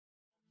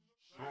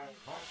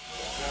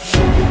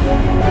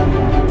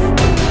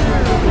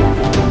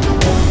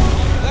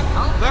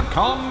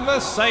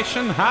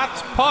Conversation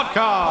Hat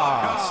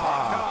Podcast.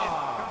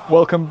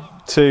 Welcome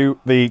to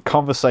the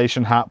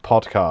Conversation Hat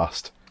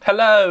Podcast.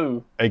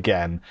 Hello.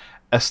 Again.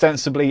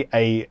 Ostensibly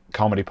a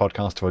comedy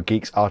podcast for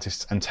geeks,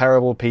 artists and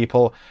terrible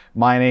people.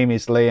 My name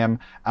is Liam,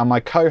 and my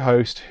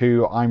co-host,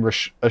 who I'm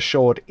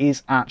assured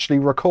is actually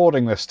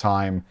recording this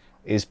time,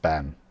 is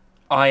Ben.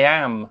 I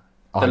am.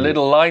 The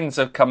little lines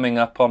are coming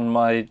up on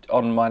my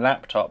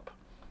laptop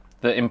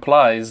that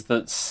implies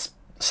that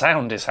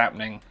sound is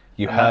happening.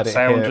 You heard it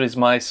sound here. Is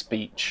my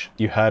speech.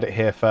 You heard it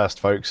here first,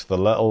 folks. The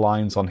little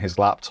lines on his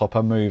laptop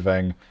are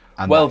moving,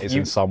 and that is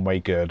in some way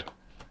good.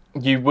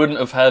 You wouldn't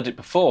have heard it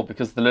before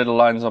because the little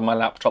lines on my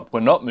laptop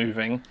were not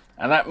moving,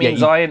 and that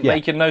means I ain't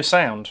making no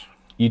sound.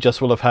 You just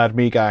will have heard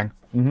me going,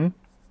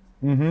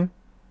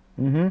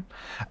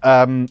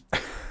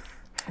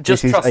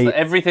 Just trust that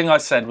everything I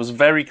said was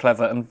very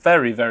clever and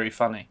very, very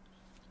funny.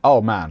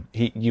 Oh man,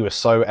 you were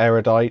so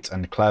erudite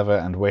and clever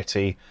and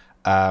witty,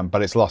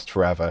 but it's lost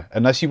forever.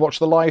 Unless you watch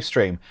the live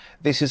stream.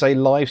 This is a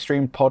live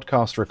stream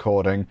podcast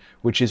recording,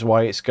 which is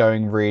why it's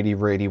going really,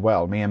 really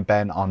well. Me and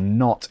Ben are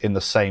not in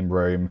the same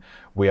room.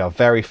 We are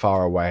very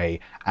far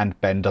away, and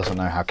Ben doesn't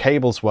know how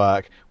cables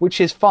work,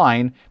 which is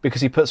fine,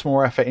 because he puts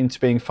more effort into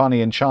being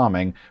funny and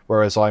charming,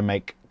 whereas I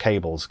make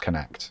cables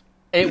connect.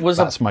 It was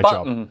That's a my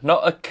button, job.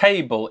 not a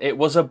cable. It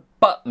was a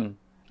button.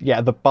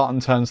 Yeah, the button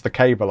turns the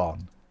cable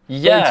on.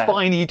 Yeah. But it's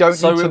fine, you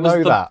don't need to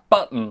know that.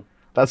 Button.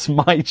 That's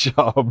my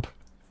job.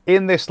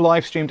 In this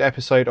live-streamed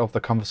episode of the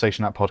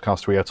Conversation App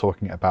Podcast, we are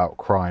talking about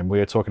crime. We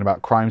are talking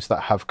about crimes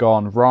that have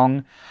gone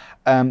wrong.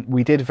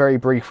 We did very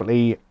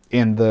briefly,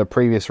 in the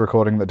previous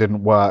recording that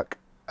didn't work,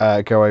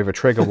 go over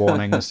trigger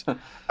warnings.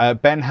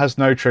 Ben has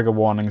no trigger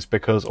warnings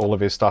because all of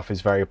his stuff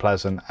is very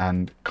pleasant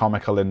and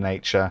comical in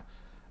nature.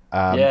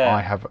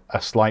 I have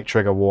a slight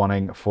trigger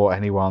warning for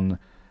anyone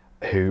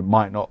who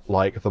might not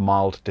like the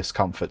mild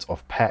discomfort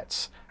of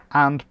pets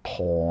and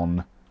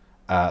porn.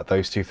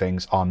 Those two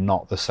things are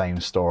not the same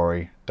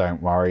story.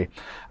 Don't worry.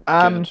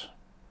 Good.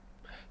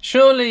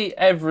 Surely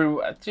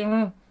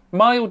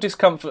mild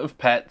discomfort of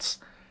pets.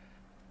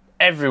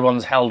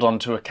 Everyone's held on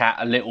to a cat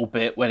a little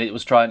bit when it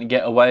was trying to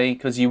get away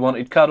because you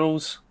wanted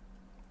cuddles,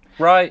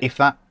 right? If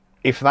that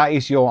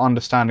is your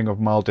understanding of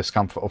mild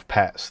discomfort of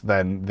pets,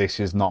 then this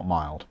is not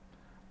mild.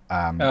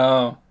 I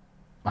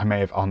may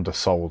have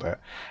undersold it.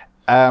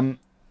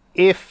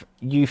 If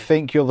you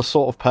think you're the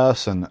sort of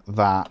person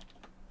that,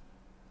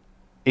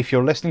 if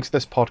you're listening to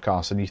this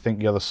podcast and you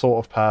think you're the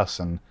sort of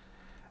person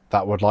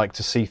that would like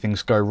to see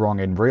things go wrong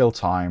in real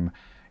time,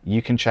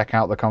 you can check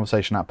out the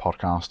Conversation App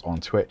Podcast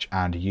on Twitch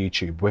and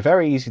YouTube. We're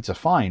very easy to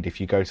find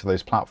if you go to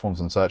those platforms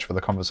and search for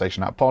the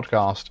Conversation App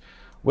Podcast.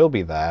 We'll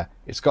be there.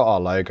 It's got our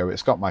logo.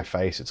 It's got my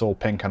face. It's all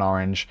pink and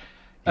orange.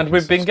 And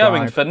we've been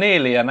going for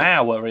nearly an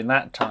hour in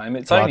that time.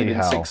 It's only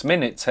been 6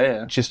 minutes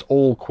here. Just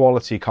all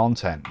quality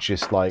content.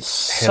 Just like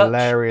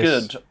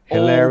hilarious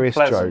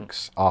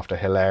jokes after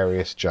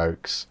hilarious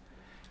jokes.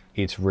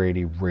 It's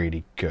really,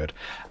 really good.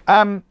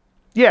 Come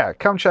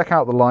check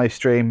out the live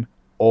stream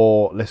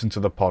or listen to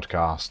the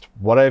podcast.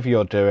 Whatever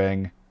you're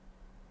doing,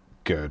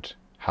 good.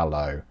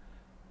 Hello.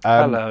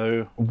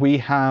 Hello. We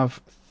have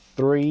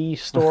 3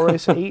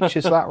 stories each,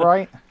 is that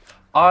right?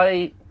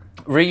 I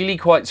really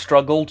quite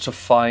struggled to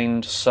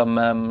find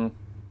some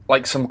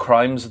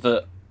crimes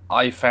that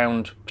I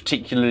found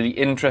particularly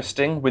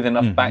interesting with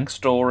enough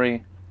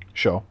backstory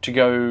to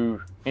go,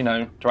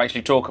 to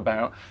actually talk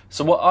about.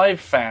 So what I've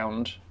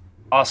found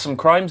are some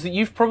crimes that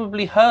you've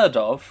probably heard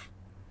of,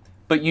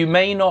 but you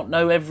may not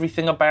know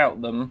everything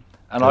about them,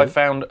 and I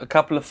found a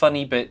couple of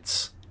funny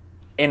bits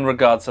in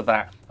regards to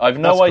that. I've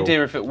no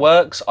idea if it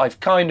works. I've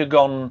kind of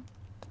gone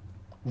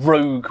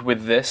rogue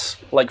with this,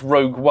 like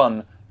Rogue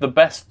One, the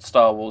best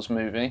Star Wars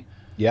movie.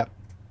 Yep.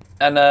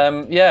 And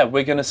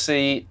we're going to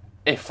see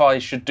if I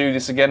should do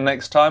this again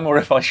next time, or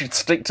if I should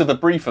stick to the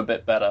brief a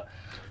bit better.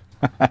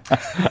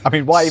 I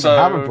mean, why even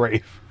have a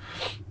brief?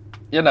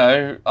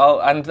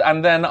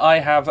 And then I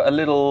have a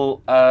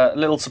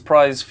little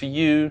surprise for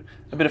you,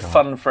 a bit of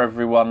fun for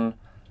everyone.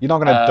 You're not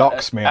going to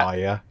dox me, are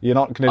you? You're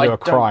not going to do a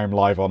crime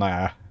live on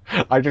air.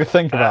 I do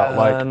think about,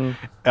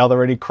 are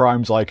there any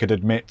crimes I could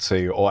admit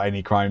to, or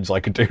any crimes I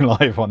could do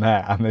live on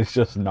air? And there's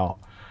just not.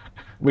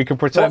 We can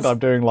pretend I'm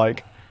doing,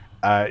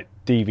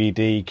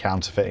 DVD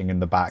counterfeiting in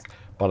the back,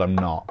 but I'm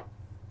not.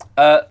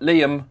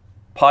 Liam,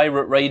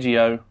 pirate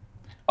radio.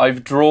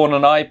 I've drawn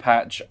an eye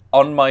patch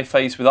on my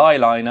face with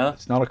eyeliner.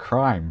 It's not a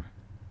crime.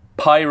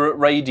 Pirate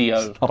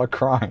radio. It's not a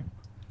crime.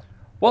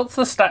 What's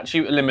the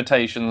statute of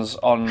limitations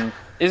on...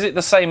 Is it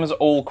the same as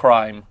all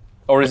crime?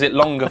 Or is it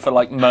longer for,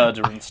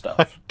 murder and stuff?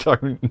 I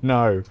don't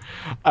know.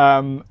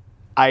 I'm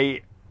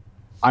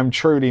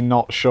truly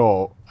not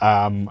sure.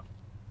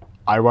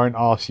 I won't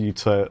ask you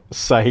to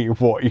say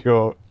what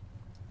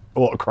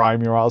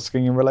crime you're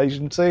asking in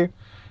relation to,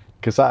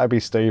 because that would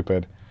be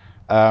stupid.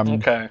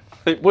 Okay.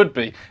 It would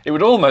be. It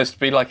would almost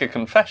be like a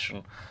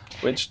confession,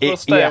 which we'll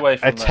stay away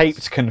from. A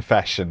taped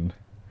confession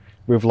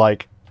with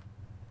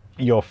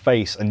your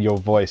face and your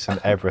voice and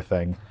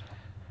everything.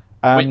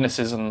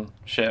 Witnesses and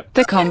shit.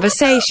 The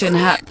Conversation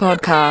Hat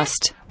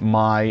Podcast.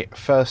 My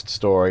first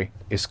story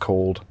is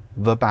called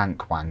The Bank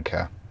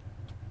Wanker.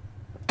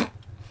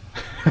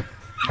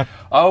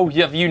 Oh,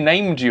 have you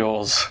named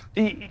yours?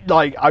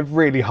 Like, I've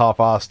really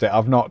half-assed it.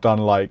 I've not done,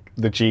 like,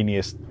 the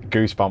genius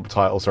Goosebump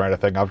titles or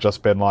anything. I've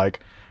just been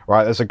like,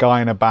 right, there's a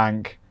guy in a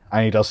bank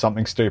and he does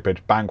something stupid.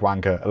 Bank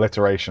wanker,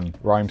 alliteration,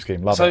 rhyme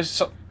scheme, love it.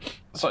 So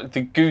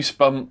the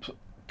Goosebump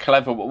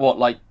clever, what,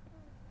 like,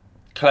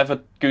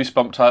 clever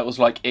Goosebump titles,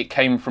 like, it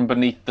came from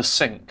beneath the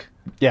sink?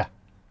 Yeah,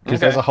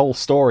 because there's a whole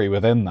story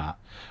within that.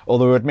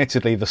 Although,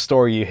 admittedly, the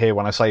story you hear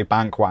when I say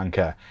bank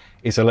wanker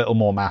is a little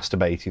more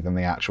masturbatey than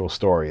the actual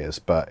story is,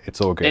 but it's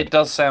all good. It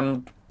does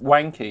sound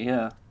wanky,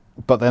 yeah.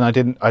 But then I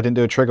didn't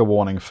do a trigger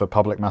warning for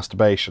public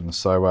masturbation,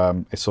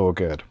 so it's all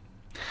good.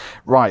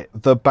 Right,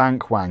 The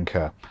Bank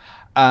Wanker.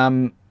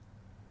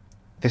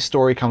 This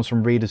story comes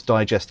from Reader's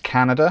Digest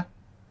Canada.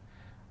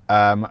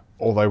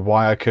 Although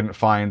why I couldn't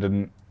find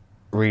an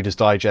Reader's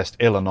Digest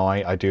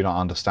Illinois, I do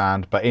not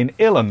understand. But in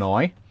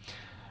Illinois,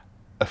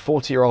 a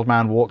 40-year-old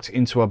man walked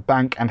into a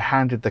bank and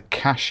handed the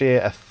cashier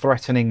a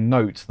threatening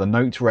note. The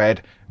note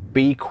read,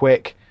 "Be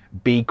quick,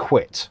 be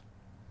quit."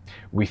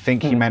 We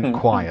think he meant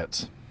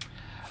quiet.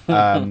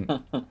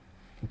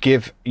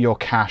 Give your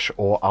cash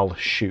or I'll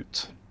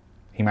shoot.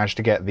 He managed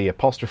to get the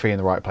apostrophe in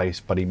the right place,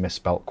 but he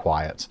misspelt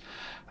quiet.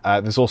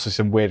 There's also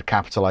some weird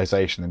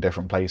capitalization in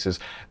different places.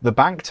 The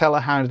bank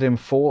teller handed him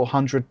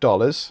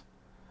 $400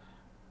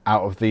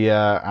 out of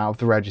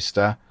the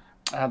register.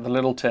 The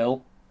little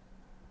till.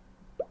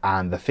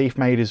 And the thief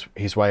made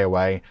his way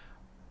away.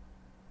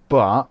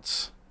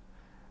 But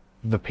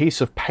the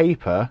piece of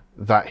paper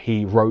that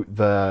he wrote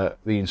the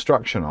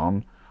instruction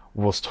on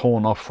was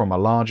torn off from a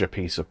larger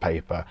piece of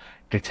paper.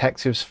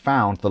 Detectives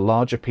found the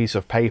larger piece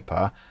of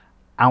paper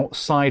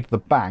outside the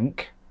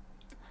bank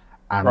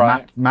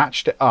and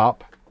matched it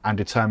up and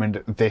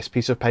determined this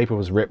piece of paper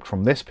was ripped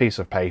from this piece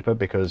of paper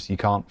because you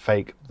can't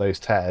fake those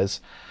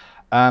tears.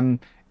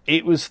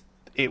 It was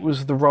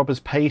the robber's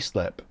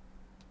payslip.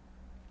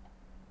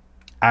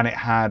 And it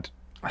had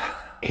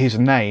his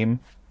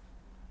name,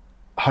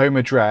 home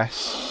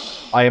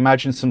address, I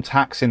imagine some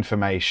tax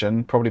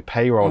information, probably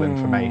payroll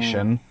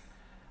information.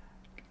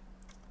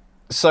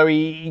 So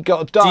he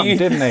got done,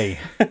 didn't he?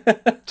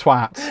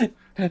 Twat.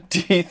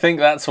 Do you think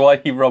that's why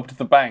he robbed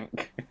the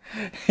bank?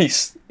 He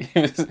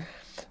was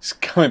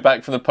coming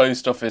back from the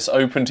post office,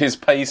 opened his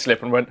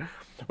payslip and went,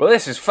 well,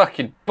 this is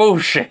fucking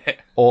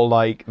bullshit. Or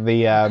like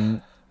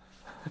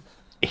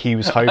he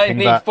was hoping I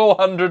need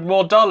 $400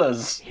 more.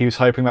 He was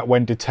hoping that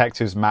when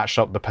detectives matched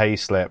up the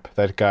payslip,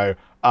 they'd go,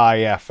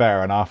 yeah,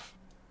 fair enough,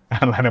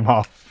 and let him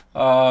off.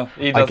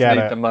 He does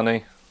need the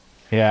money.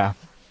 Yeah.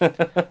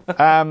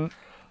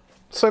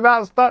 So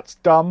that's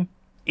dumb.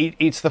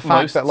 It's the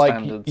fact that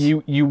like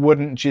you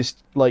wouldn't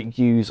just like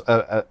use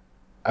a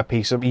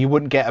piece of, you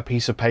wouldn't get a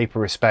piece of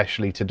paper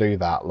especially to do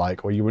that,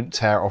 like, or you wouldn't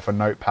tear it off a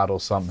notepad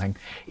or something.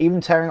 Even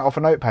tearing it off a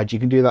notepad, you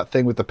can do that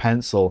thing with the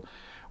pencil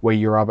where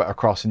you rub it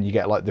across and you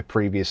get like the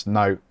previous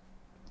note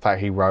that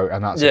he wrote,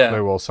 and that's a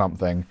clue or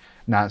something,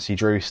 Nancy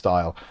Drew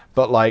style.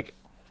 But like,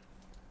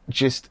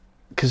 just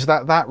because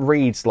that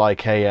reads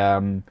like a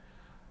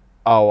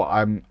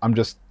I'm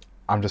just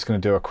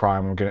going to do a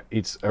crime.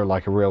 It's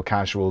like a real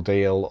casual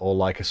deal or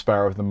like a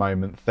spur of the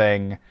moment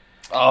thing.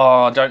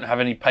 I don't have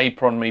any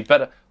paper on me,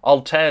 but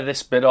I'll tear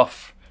this bit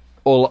off.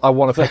 Or I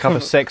want to pick up a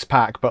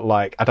 6-pack, but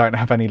like I don't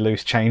have any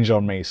loose change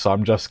on me, so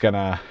I'm just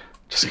gonna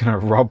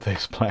rob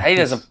this place. Hey,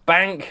 there's a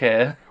bank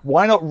here.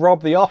 Why not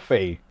rob the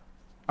offie?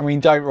 I mean,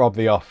 don't rob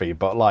the offie,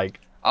 but like...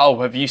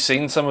 Oh, have you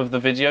seen some of the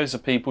videos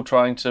of people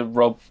trying to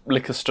rob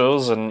liquor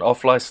stores and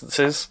off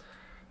licenses?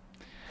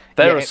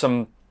 There are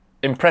some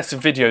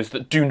impressive videos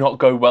that do not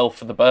go well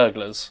for the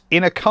burglars.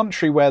 In a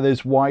country where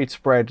there's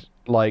widespread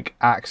like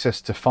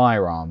access to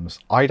firearms,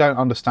 I don't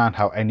understand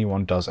how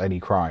anyone does any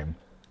crime.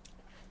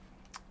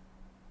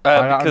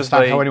 I don't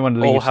understand how anyone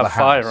leaves all have the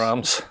house.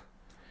 Firearms.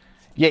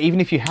 Yeah,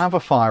 even if you have a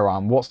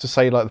firearm, what's to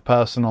say like the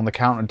person on the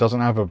counter doesn't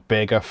have a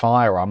bigger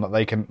firearm that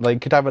they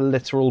could have a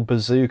literal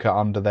bazooka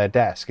under their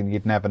desk and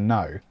you'd never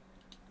know.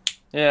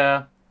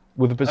 Yeah.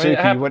 With a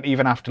bazooka, you wouldn't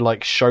even have to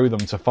like show them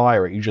to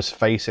fire it. You just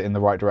face it in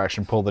the right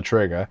direction, pull the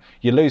trigger.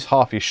 You lose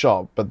half your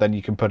shot, but then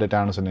you can put it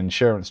down as an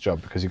insurance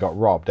job because you got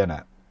robbed,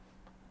 innit?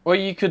 Well,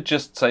 you could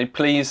just say,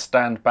 please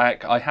stand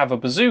back. I have a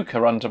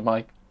bazooka under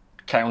my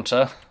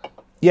counter.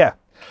 Yeah.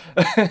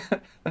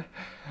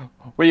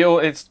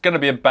 It's going to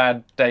be a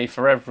bad day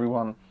for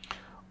everyone.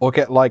 Or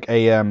get like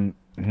a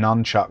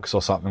nunchucks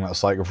or something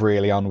that's like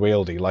really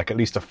unwieldy. Like at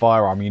least a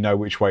firearm, you know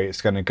which way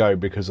it's going to go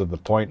because of the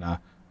pointer.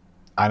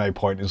 I know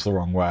pointer's the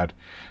wrong word.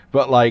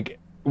 But like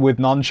with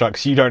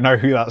nunchucks, you don't know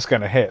who that's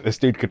going to hit. This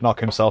dude could knock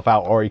himself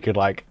out, or he could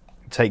like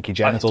take your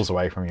genitals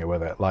away from you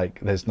with it. Like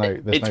there's no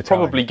it's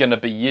probably going to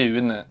be you,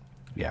 isn't it?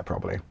 Yeah,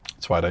 probably.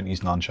 That's why I don't use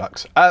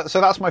nunchucks.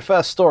 So that's my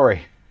first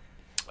story.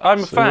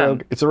 I'm a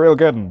fan. It's a real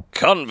good one.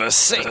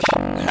 Conversation.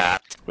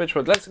 Which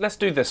one? Let's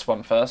do this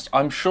one first.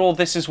 I'm sure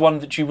this is one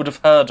that you would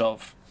have heard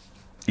of.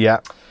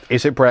 Yeah.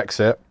 Is it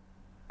Brexit?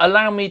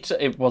 Allow me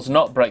to... It was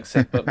not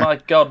Brexit, but my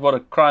God, what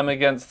a crime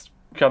against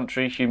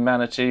country,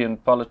 humanity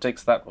and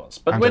politics that was.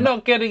 But we're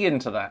not getting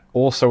into that.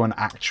 Also an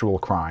actual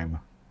crime.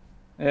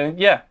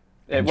 Yeah,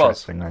 it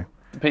was.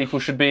 People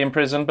should be in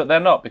prison, but they're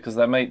not because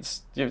their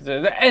mates...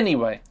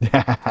 Anyway,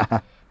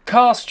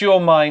 cast your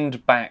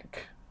mind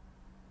back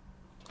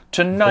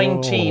to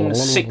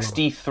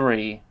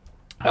 1963.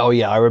 Oh,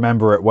 yeah, I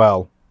remember it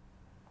well.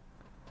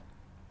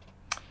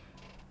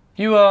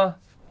 You are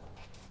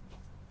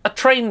a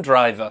train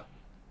driver.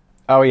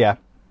 Oh, yeah.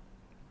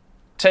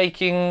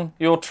 Taking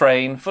your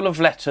train full of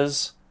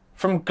letters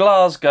from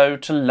Glasgow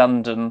to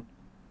London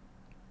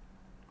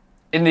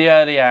in the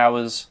early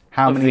hours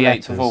of the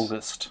 8th of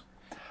August.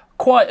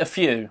 Quite a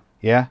few.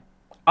 Yeah?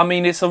 I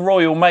mean, it's a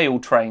Royal Mail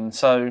train,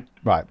 so...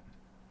 Right.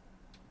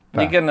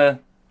 Fair. You're gonna...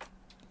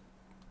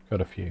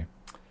 Got a few.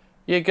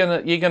 You're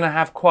gonna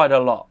have quite a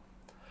lot.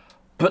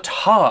 But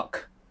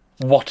hark!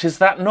 What is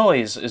that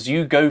noise as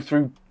you go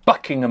through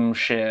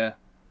Buckinghamshire?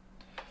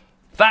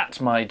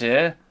 That, my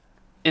dear,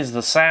 is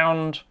the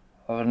sound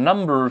of a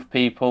number of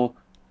people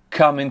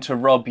coming to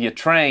rob your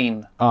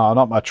train. Oh,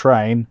 not my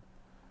train.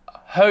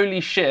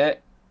 Holy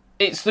shit,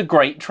 it's the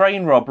Great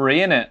Train Robbery,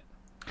 innit?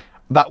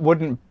 That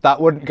wouldn't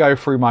go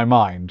through my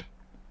mind.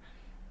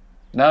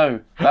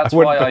 No, that's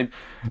why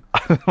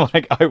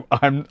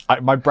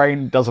my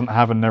brain doesn't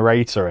have a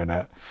narrator in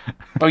it.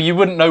 Oh, you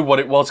wouldn't know what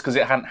it was because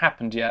it hadn't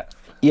happened yet.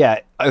 Yeah,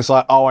 it's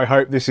like, oh, I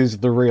hope this is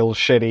the real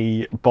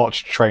shitty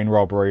botched train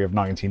robbery of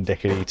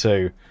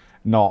 1992,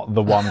 not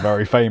the one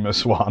very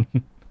famous one.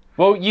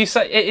 Well, you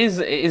say it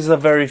is a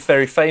very,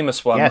 very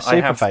famous one. Yeah,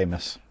 super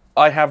famous.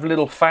 I have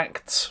little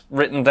facts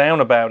written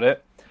down about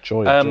it.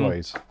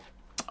 Joys.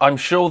 I'm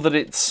sure that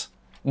it's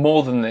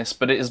more than this,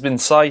 but it has been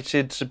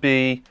cited to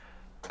be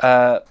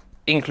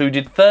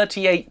included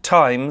 38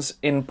 times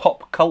in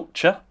pop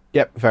culture.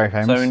 Yep, very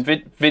famous. So in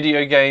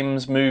video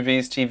games,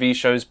 movies, TV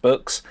shows,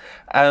 books.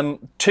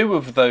 2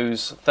 of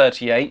those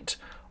 38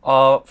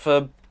 are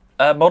for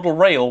model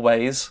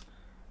railways,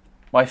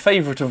 my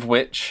favourite of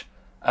which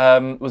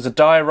was a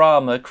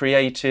diorama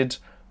created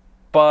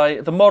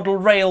by the Model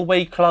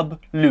Railway Club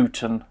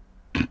Luton.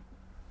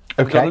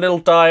 We've got a little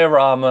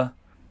diorama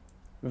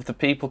with the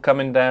people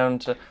coming down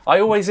to... I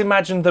always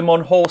imagined them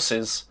on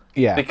horses.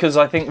 Yeah. Because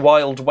I think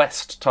Wild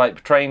West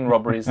type train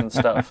robberies and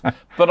stuff.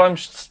 But I'm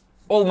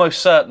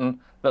almost certain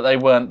that they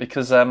weren't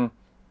because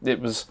it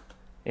was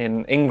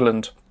in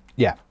England.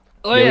 Yeah.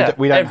 Oh,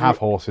 we don't have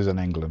horses in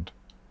England.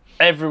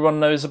 Everyone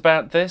knows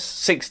about this.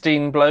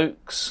 16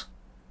 blokes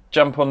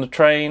jump on the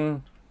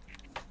train,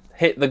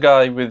 hit the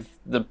guy with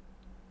the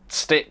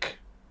stick.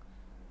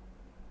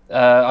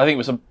 I think it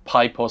was a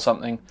pipe or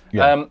something.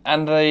 Yeah.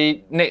 And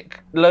they nick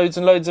loads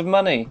and loads of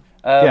money.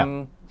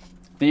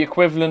 The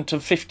equivalent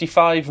of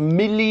 £55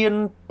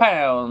 million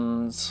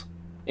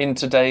in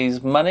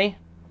today's money.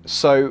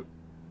 So,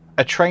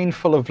 a train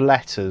full of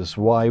letters,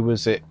 why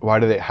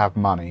did it have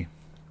money?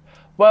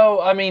 Well,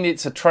 I mean,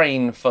 it's a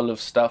train full of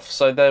stuff,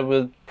 so there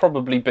would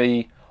probably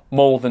be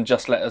more than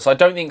just letters. I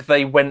don't think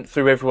they went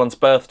through everyone's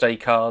birthday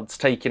cards,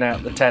 taking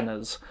out the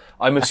tenors.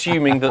 I'm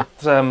assuming that...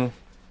 I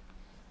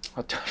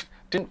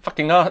didn't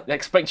fucking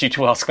expect you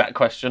to ask that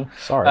question.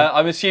 Sorry.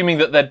 I'm assuming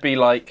that there'd be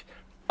like,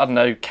 I don't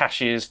know,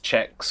 cashier's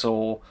checks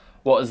or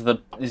is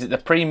it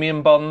the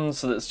premium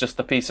bonds that's just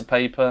a piece of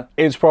paper?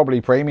 It's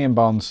probably premium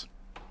bonds.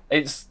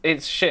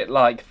 It's shit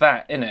like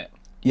that, innit?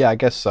 Yeah, I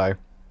guess so.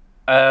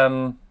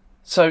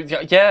 So,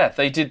 yeah,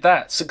 they did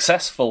that.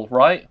 Successful,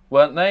 right?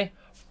 Weren't they?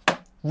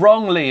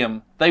 Wrong,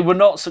 Liam. They were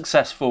not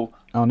successful.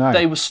 Oh, no.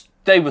 They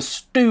were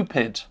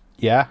stupid.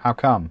 Yeah? How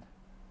come?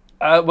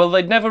 Well,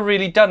 they'd never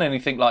really done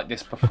anything like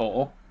this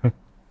before.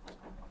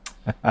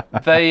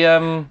 They,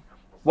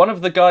 one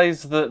of the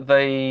guys that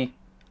they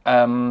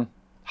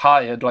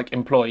hired, like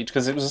employed,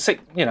 because it was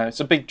it's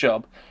a big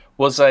job,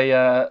 was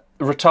a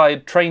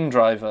retired train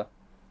driver.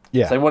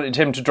 Yeah. So they wanted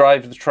him to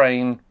drive the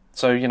train,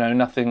 so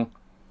nothing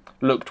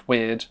looked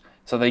weird.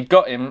 So they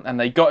got him, and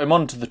they got him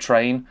onto the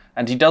train,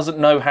 and he doesn't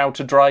know how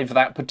to drive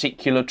that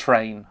particular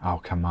train. Oh,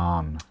 come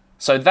on.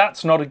 So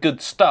that's not a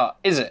good start,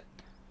 is it?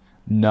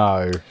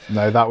 No,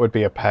 that would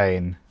be a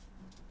pain.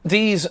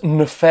 These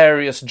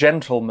nefarious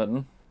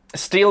gentlemen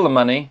steal the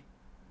money,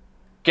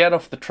 get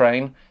off the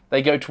train,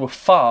 they go to a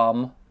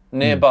farm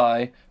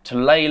nearby to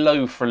lay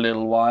low for a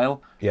little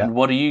while. Yeah. And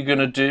what are you going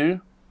to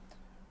do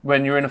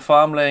when you're in a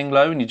farm laying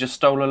low and you just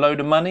stole a load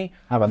of money?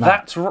 How about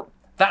that?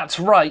 That's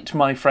right,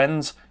 my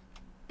friends.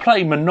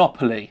 Play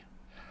Monopoly.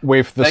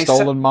 With the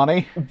stolen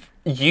money?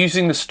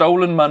 Using the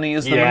stolen money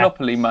as the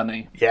Monopoly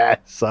money.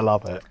 Yes, I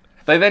love it.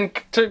 They then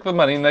took the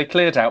money and they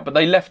cleared out, but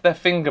they left their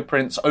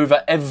fingerprints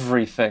over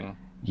everything.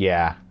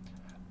 Yeah.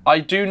 I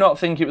do not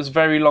think it was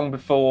very long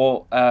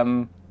before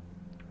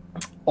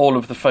all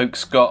of the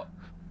folks got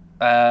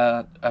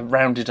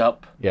rounded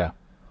up. Yeah.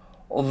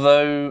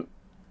 Although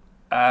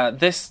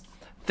this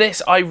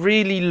I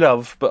really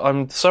love, but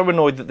I'm so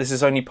annoyed that this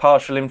is only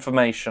partial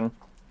information.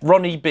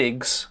 Ronnie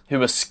Biggs,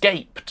 who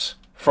escaped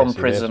from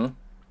prison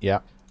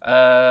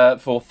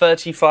for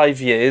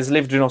 35 years,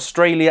 lived in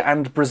Australia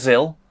and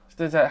Brazil.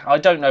 I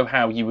don't know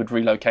how you would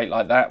relocate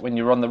like that when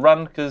you're on the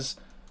run, because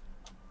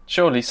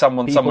Surely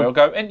someone somewhere will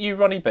go, "Ain't you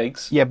Ronnie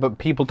Biggs?" Yeah, but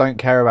people don't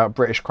care about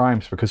British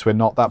crimes because we're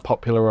not that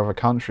popular of a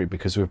country,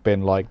 because we've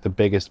been like the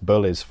biggest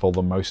bullies for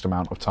the most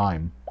amount of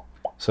time.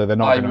 So they're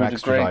not going to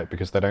extradite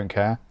because they don't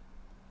care.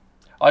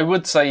 I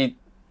would say,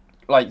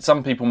 like,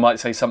 some people might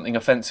say something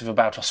offensive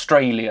about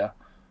Australia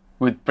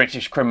with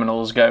British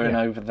criminals going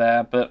over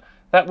there, but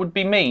that would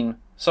be mean,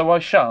 so I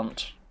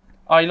shan't.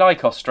 I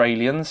like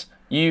Australians.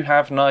 You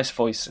have nice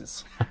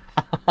voices.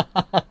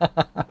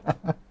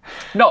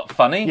 Not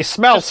funny. You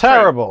smell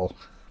terrible,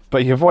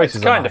 but your voice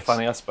is kind of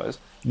funny, I suppose.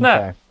 Okay,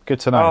 No. good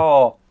to know.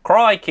 Oh,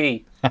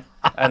 crikey.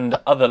 And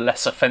other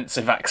less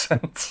offensive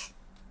accents.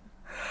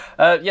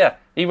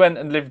 He went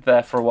and lived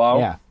there for a while.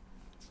 Yeah.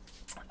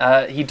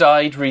 He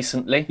died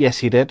recently. Yes,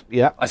 he did,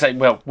 yeah. I say,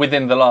 well,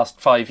 within the last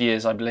 5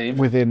 years, I believe.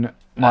 Within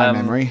my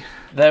memory.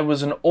 There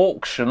was an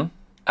auction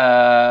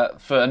for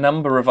a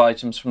number of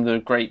items from the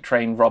Great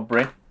Train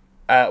Robbery,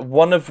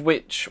 one of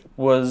which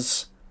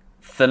was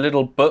the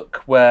little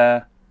book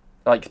where,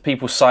 like,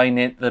 people sign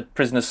in, the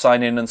prisoners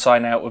sign in and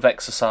sign out of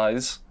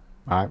exercise.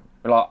 Right.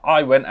 Like,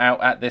 I went out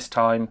at this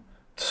time,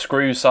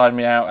 Screw signed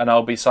me out, and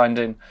I'll be signed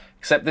in.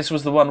 Except this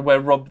was the one where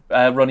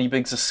Ronnie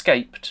Biggs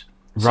escaped.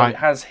 So right. It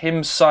has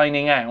him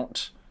signing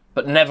out,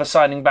 but never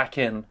signing back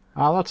in.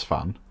 Oh, that's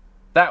fun.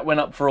 That went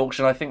up for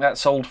auction. I think that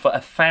sold for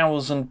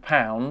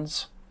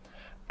 £1,000.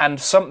 And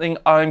something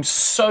I'm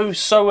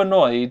so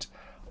annoyed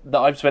that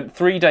I've spent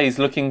 3 days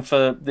looking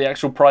for the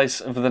actual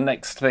price of the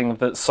next thing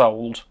that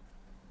sold.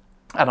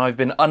 And I've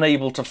been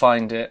unable to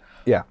find it.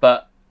 Yeah.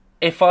 But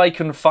if I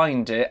can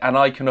find it and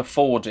I can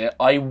afford it,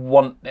 I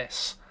want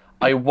this.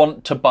 I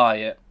want to buy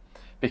it.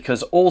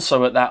 Because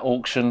also at that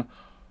auction,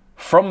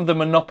 from the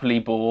Monopoly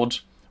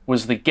board,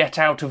 was the get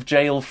out of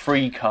jail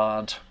free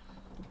card.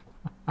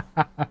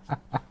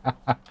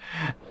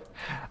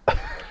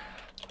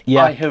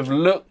 Yeah. I have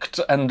looked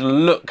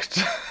and looked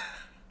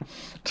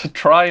to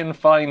try and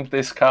find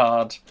this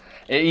card.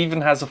 It even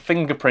has a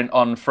fingerprint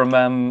on from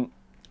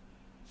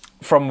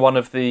one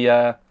of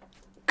the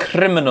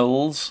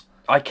criminals.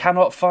 I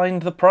cannot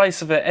find the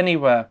price of it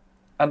anywhere.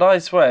 And I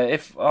swear,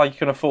 if I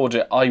can afford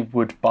it, I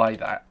would buy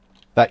that.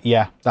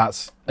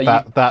 That's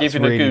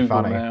giving really a Google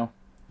funny. Now?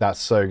 That's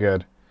so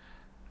good.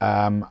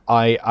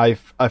 I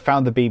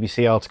found the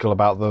BBC article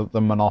about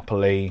the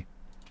Monopoly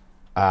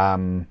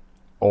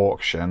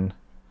auction.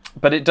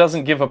 But it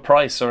doesn't give a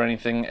price or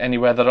anything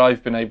anywhere that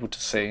I've been able to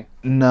see.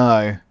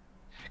 No,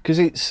 because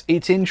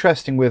it's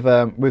interesting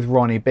with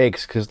Ronnie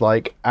Biggs, because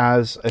like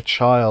as a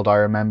child I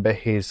remember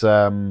his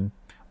I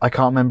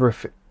can't remember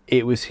if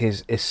it was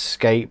his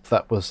escape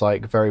that was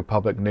like very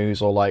public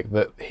news, or like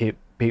that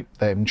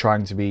them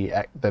trying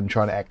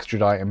to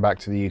extradite him back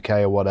to the UK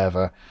or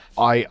whatever.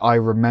 I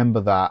remember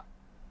that,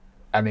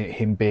 and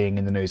him being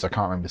in the news. I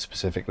can't remember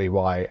specifically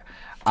why,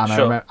 and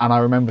Sure. I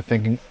remember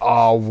thinking,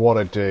 oh, what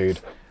a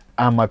dude,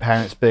 and my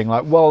parents being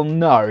like, well,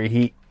 no,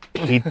 he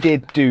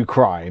did do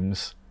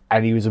crimes,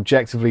 and he was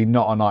objectively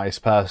not a nice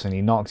person.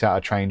 He knocked out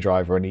a train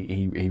driver, and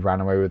he ran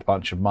away with a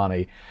bunch of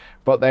money,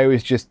 but there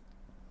was just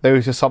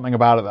something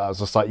about it that I was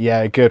just like,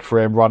 yeah, good for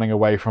him, running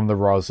away from the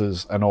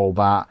Rozzers and all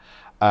that.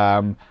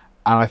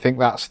 And I think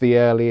that's the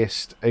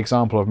earliest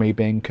example of me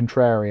being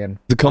contrarian.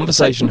 The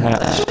conversation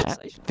has.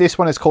 This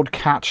one is called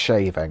cat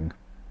shaving.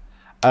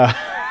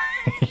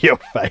 Your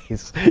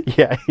face.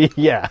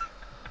 Yeah.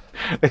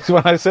 It's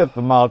when I said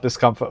the mild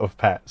discomfort of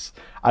pets.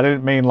 I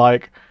didn't mean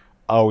like,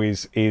 oh,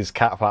 is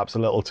cat flaps a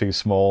little too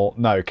small?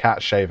 No,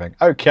 cat shaving.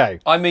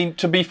 Okay. I mean,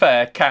 to be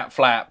fair, cat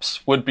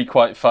flaps would be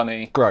quite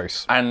funny.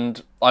 Gross.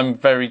 And I'm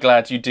very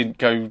glad you didn't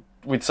go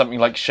with something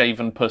like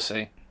shaven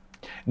pussy.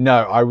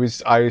 No, I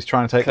was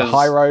trying to take the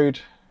high road,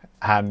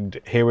 and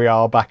here we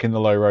are back in the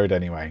low road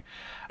anyway.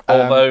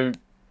 Although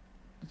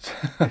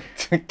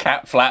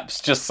cat flaps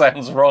just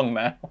sounds wrong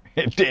now.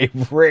 It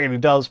really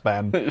does,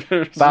 Ben.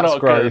 That's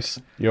gross.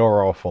 Good.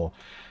 You're awful.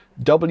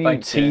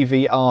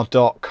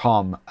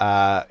 WTVR.com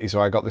is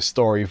where I got this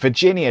story.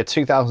 Virginia,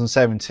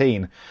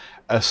 2017,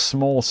 a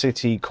small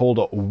city called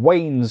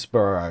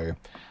Waynesboro.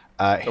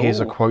 Here's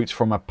a quote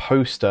from a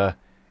poster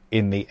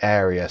in the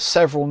area.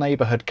 Several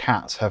neighborhood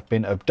cats have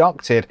been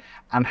abducted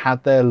and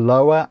had their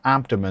lower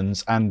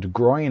abdomens and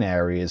groin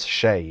areas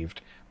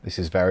shaved. This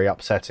is very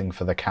upsetting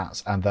for the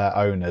cats and their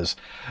owners.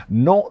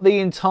 Not the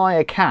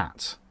entire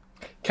cat.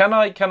 Can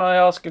I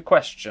ask a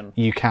question?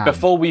 You can.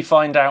 Before we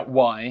find out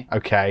why.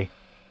 Okay.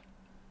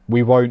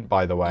 We won't,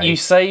 by the way. You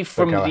say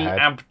from the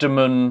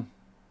abdomen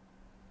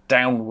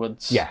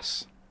downwards.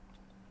 Yes.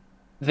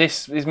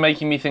 This is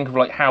making me think of,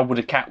 like, how would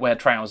a cat wear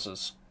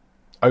trousers?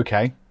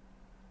 Okay.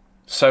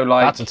 So,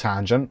 like... That's a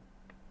tangent.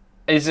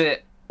 Is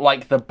it,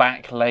 like, the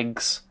back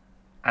legs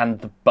and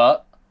the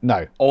butt?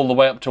 No. All the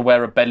way up to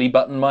where a belly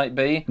button might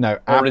be? No.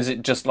 Or is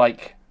it just,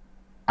 like...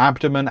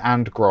 Abdomen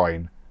and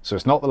groin. So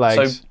it's not the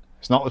legs,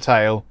 it's not the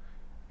tail,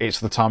 it's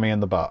the tummy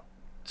and the butt.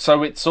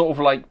 So it's sort of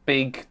like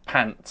big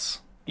pants.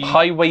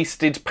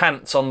 High-waisted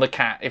pants on the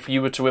cat, if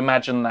you were to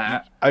imagine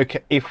that. Okay,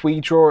 if we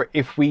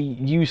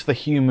use the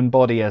human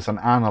body as an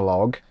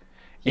analogue,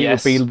 it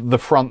would be the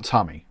front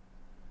tummy.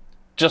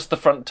 Just the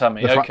front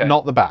tummy, okay.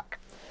 Not the back.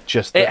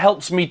 It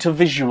helps me to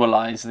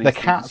visualise these the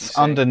things, cat's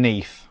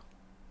underneath.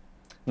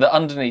 The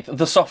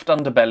soft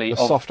underbelly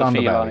of the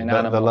feline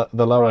animal.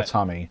 The lower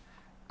tummy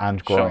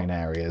and groin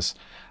areas.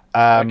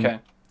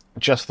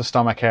 Just the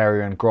stomach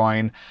area and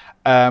groin.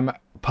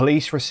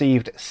 Police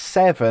received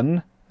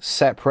 7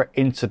 separate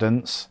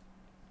incidents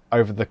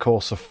over the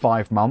course of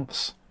 5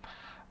 months.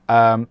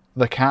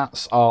 The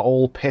cats are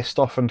all pissed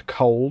off and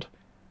cold.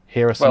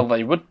 Well,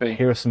 they would be.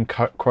 Here are some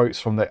quotes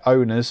from the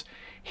owners.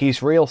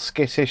 He's real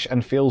skittish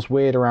and feels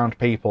weird around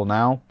people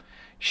now.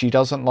 She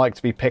doesn't like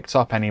to be picked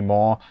up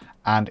anymore,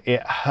 and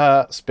it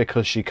hurts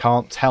because she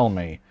can't tell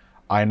me.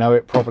 I know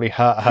it probably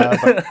hurt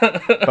her,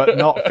 but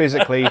not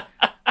physically,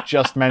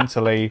 just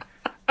mentally,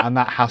 and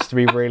that has to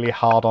be really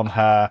hard on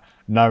her,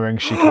 knowing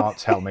she can't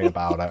tell me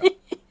about it.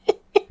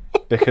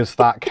 Because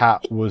that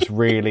cat was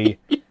really,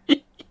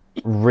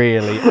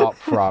 really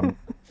upfront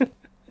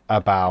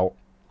about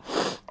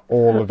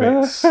all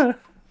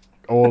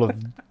of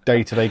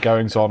day-to-day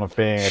goings on of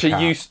being a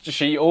cat.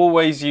 She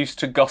always used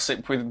to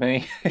gossip with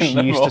me.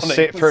 We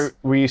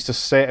used to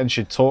sit and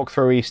she'd talk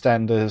through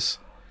EastEnders.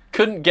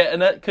 Couldn't get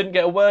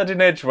a word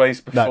in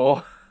edgeways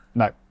before.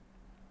 No.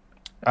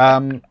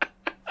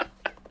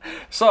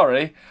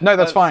 Sorry. No,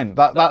 that's fine.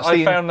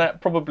 I found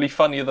that probably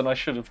funnier than I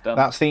should have done.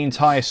 That's the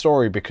entire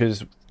story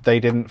because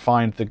they didn't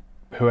find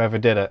whoever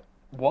did it.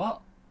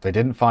 What? They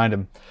didn't find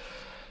him.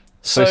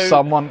 So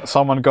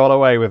someone got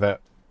away with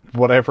it.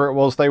 Whatever it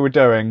was they were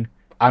doing,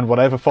 and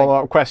whatever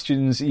follow-up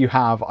questions you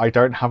have, I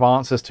don't have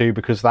answers to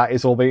because that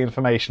is all the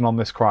information on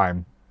this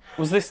crime.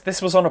 Was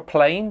this was on a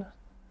plane?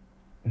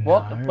 No.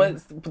 What?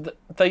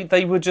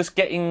 They were just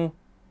getting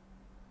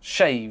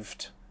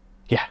shaved.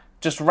 Yeah.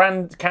 Just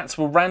cats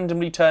were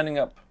randomly turning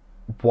up.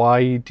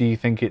 Why do you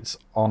think it's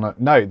on a...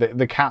 No,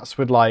 the cats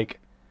would,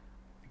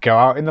 go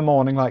out in the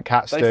morning like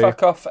cats do. They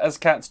fuck off as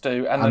cats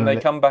do, and then they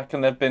come back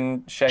and they've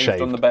been shaved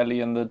on the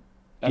belly and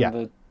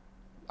the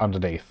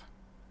underneath.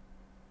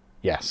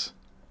 Yes.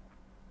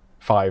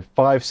 5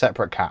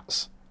 separate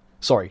cats.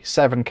 Sorry,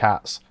 7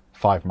 cats,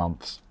 5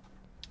 months.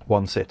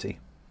 1 city.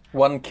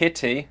 1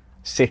 kitty?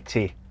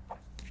 City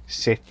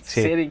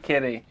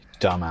kitty.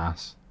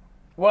 Dumbass.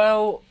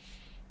 Well,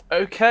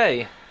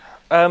 okay.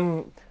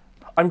 I'm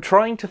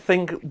trying to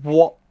think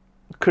what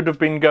could have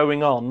been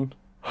going on.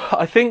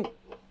 I think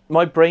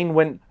my brain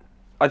went...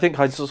 I think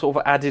I sort of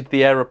added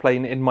the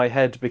aeroplane in my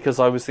head because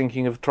I was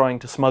thinking of trying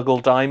to smuggle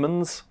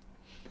diamonds.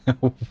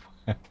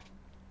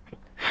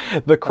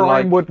 The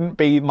crime wouldn't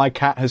be my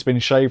cat has been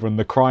shaven.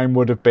 The crime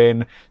would have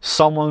been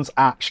someone's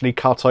actually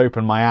cut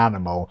open my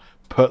animal,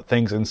 put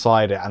things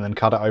inside it, and then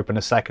cut it open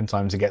a second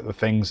time to get the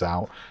things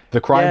out.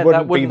 The crime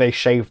wouldn't be they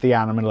shaved the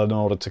animal in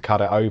order to cut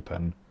it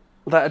open.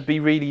 That'd be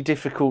really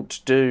difficult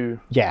to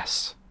do.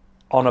 Yes.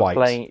 On a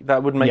plane.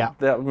 That would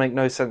make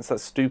no sense.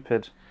 That's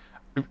stupid.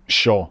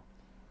 Sure.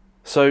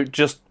 So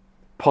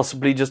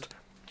possibly just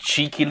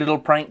cheeky little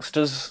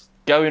pranksters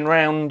going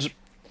round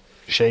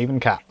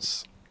shaving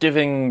cats.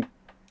 Giving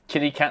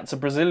kitty cats a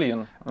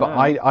Brazilian. But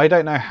I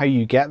don't know how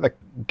you get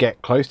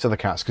close to the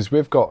cats, because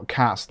we've got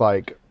cats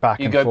back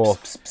and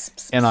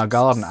forth in our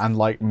garden,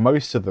 and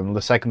most of them,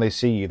 the second they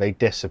see you, they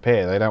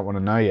disappear. They don't want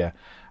to know you.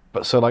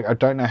 But so I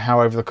don't know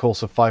how over the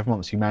course of 5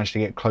 months you managed to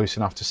get close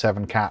enough to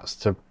 7 cats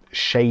to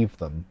shave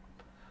them.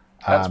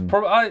 That's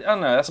probably I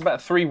don't know. That's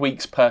about 3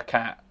 weeks per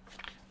cat.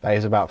 That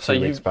is about 3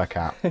 weeks per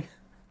cat.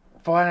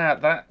 Wow,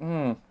 that.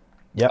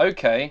 Yep.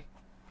 Okay.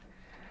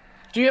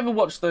 Do you ever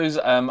watch those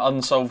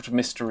unsolved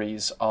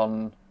mysteries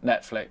on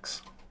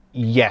Netflix?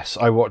 Yes,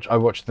 I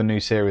watch the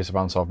new series of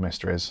Unsolved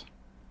Mysteries.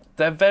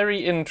 They're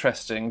very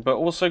interesting, but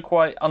also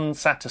quite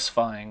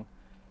unsatisfying.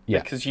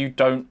 Yeah. Because you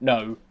don't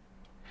know.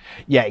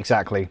 Yeah,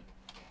 exactly.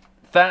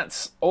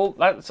 That's all.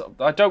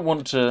 I don't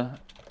want to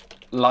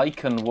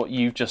liken what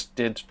you just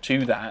did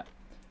to that,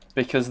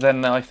 because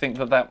then I think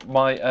that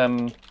might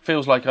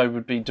feels like I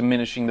would be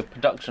diminishing the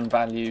production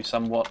value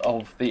somewhat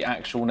of the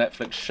actual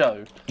Netflix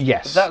show.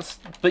 Yes.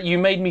 But you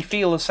made me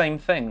feel the same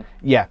thing.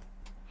 Yeah.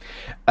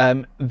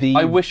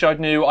 I wish I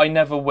knew. I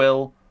never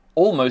will.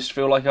 Almost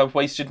feel like I've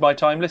wasted my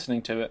time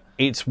listening to it.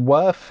 It's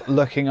worth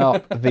looking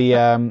up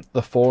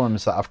the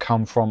forums that have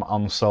come from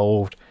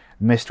Unsolved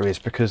Mysteries,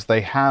 because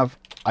they have,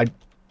 I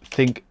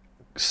think,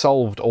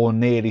 solved or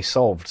nearly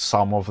solved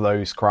some of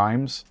those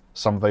crimes,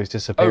 some of those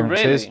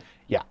disappearances. Oh, really?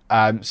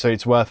 Yeah. So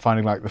it's worth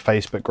finding the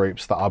Facebook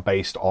groups that are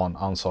based on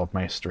Unsolved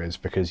Mysteries,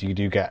 because you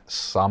do get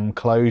some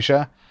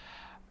closure.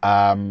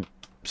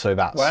 So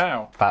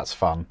that's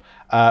fun.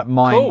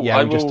 Mine, cool.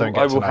 yeah, we just don't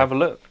get to know. I will have a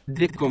look.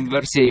 The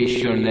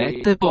Conversation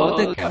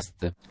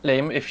Podcast.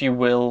 Liam, if you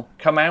will,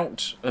 come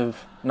out of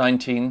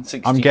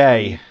 1963. I'm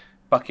gay.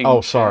 Buckinghamshire.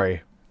 Oh,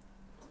 sorry.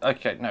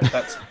 Okay, no,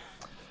 that's a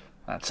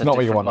not different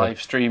what you want,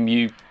 live stream,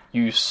 you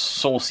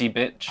saucy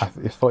bitch. I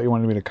thought you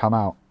wanted me to come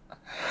out.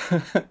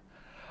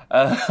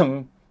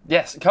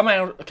 Yes, come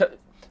out.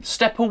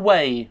 Step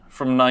away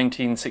from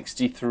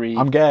 1963.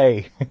 I'm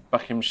gay.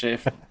 Buckinghamshire.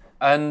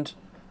 And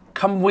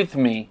come with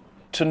me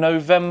to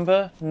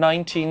November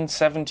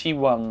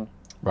 1971.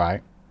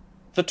 Right.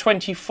 The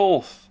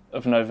 24th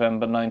of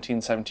November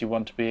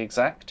 1971, to be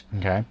exact.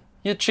 Okay.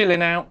 You're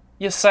chilling out.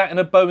 You're sat in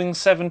a Boeing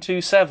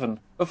 727.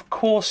 Of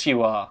course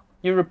you are.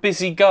 You're a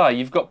busy guy.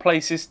 You've got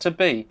places to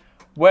be.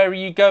 Where are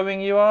you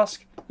going, you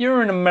ask?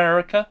 You're in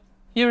America.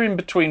 You're in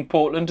between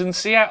Portland and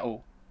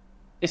Seattle.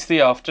 It's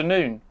the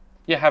afternoon.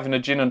 You're having a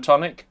gin and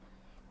tonic.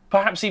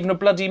 Perhaps even a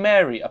Bloody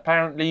Mary.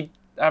 Apparently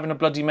having a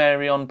Bloody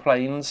Mary on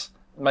planes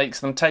makes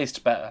them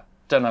taste better.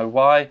 Don't know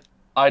why.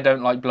 I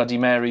don't like Bloody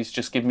Marys.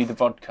 Just give me the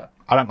vodka.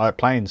 I don't like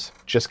planes.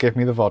 Just give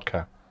me the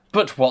vodka.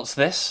 But what's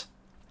this?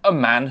 A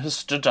man has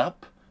stood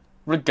up,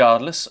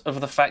 regardless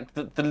of the fact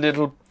that the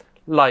little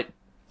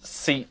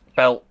seat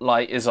belt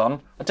light is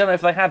on. I don't know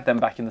if they had them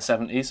back in the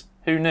 70s.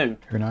 Who knew?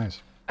 Who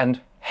knows?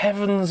 And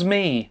heavens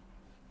me,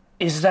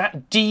 is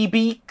that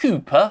D.B.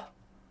 Cooper?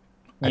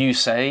 You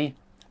say,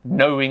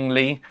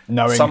 knowing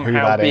somehow who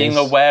that being is.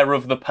 aware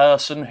of the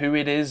person who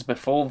it is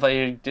before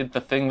they did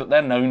the thing that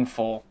they're known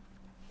for.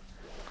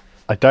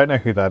 I don't know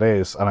who that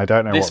is, and I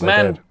don't know what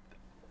they did.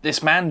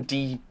 This man,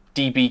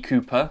 D.B.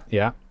 Cooper,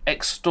 Yeah.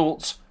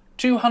 extorts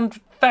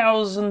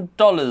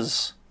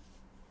 $200,000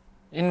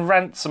 in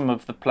ransom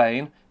of the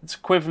plane. It's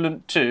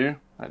equivalent to,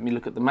 let me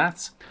look at the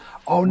maths.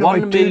 Oh no, I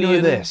do know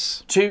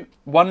this.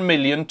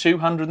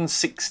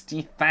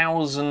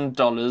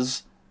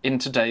 $1,260,000 in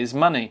today's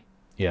money.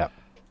 Yeah.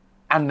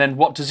 And then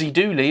what does he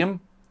do,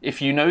 Liam?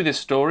 If you know this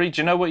story,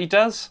 do you know what he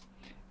does?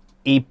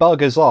 He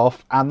buggers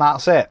off, and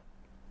that's it.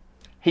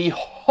 He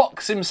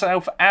hocks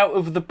himself out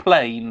of the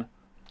plane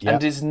Yep.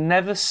 and is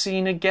never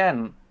seen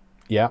again.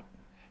 Yeah.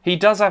 He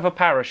does have a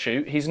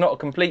parachute. He's not a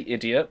complete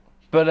idiot.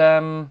 But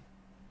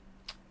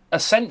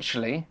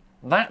essentially,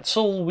 that's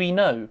all we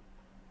know.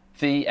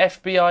 The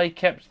FBI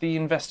kept the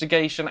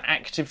investigation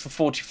active for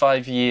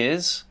 45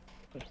 years.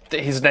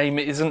 His name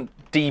isn't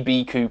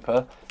D.B.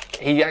 Cooper.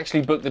 He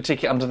actually booked the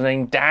ticket under the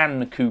name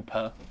Dan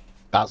Cooper.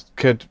 That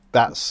could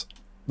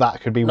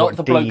be Not what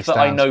the D bloke that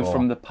I stands know for.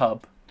 from the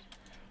pub.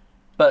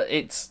 But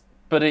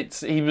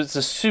he was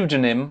a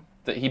pseudonym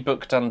that he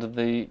booked under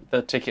the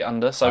ticket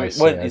under, so it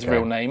weren't his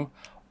real name.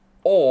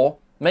 Or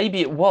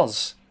maybe it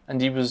was,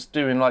 and he was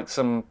doing like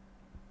some,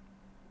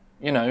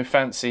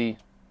 fancy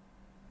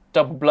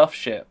double bluff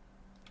shit.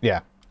 Yeah.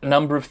 A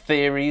number of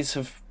theories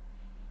have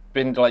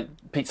been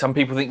some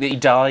people think that he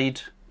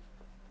died.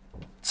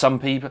 Some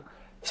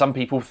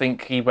people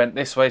think he went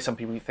this way. Some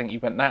people think he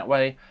went that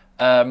way.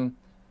 Some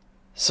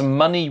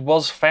money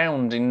was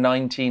found in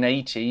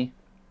 1980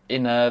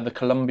 in the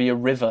Columbia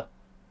River.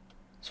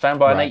 It's found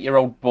by an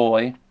 8-year-old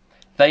boy.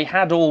 They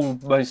had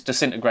almost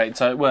disintegrated,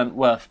 so it weren't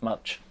worth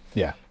much.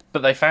 Yeah.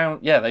 But they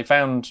found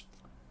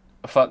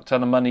a fuck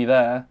ton of money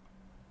there,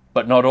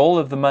 but not all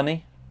of the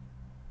money.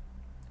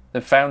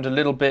 They've found a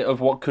little bit of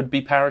what could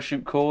be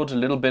parachute cord, a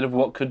little bit of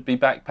what could be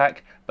backpack,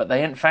 but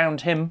they ain't found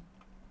him.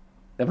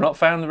 They've not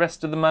found the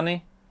rest of the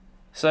money.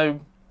 So,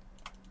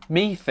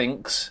 me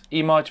thinks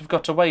he might have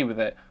got away with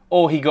it,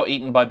 or he got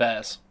eaten by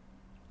bears.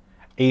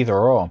 Either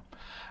or.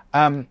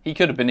 He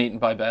could have been eaten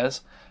by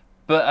bears,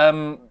 but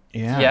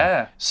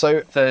yeah.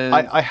 So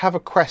I have a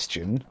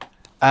question.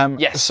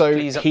 Yes, so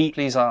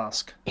please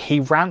ask. He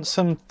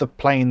ransomed the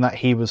plane that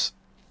he had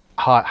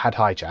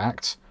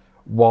hijacked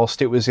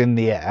whilst it was in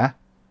the air.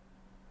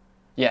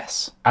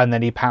 Yes. And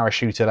then he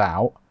parachuted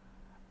out.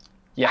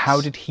 Yes. How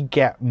did he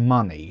get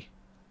money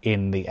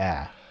in the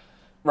air?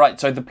 Right,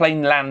 so the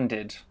plane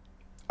landed.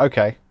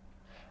 Okay.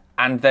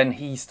 And then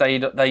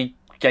they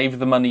gave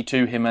the money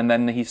to him, and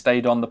then he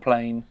stayed on the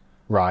plane.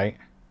 Right.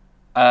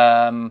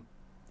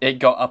 It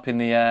got up in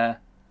the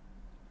air,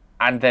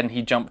 and then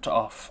he jumped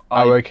off.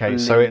 Okay.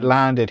 So it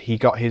landed,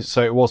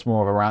 so it was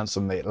more of a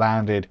ransom. It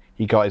landed,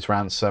 he got his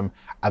ransom,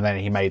 and then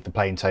he made the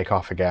plane take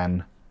off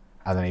again,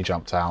 and then he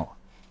jumped out.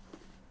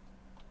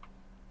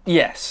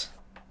 Yes.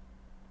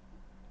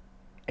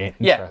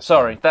 Yeah,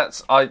 sorry.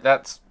 That's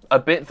a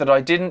bit that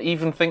I didn't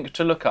even think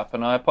to look up,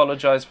 and I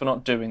apologise for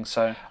not doing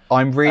so.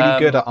 I'm really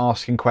good at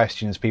asking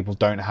questions people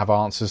don't have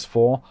answers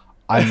for.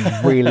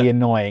 I'm really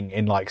annoying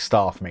in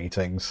staff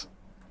meetings.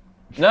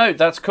 No,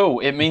 that's cool.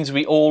 It means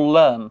we all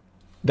learn.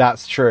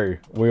 That's true.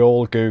 We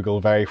all Google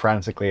very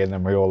frantically and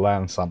then we all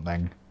learn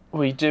something.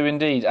 We do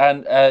indeed.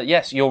 And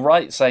yes, you're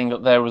right saying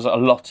that there was a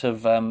lot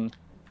of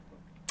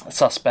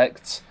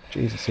suspects.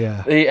 Jesus,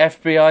 yeah. The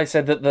FBI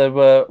said that there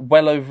were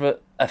well over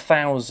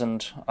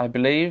 1,000, I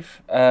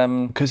believe.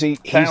 Because he's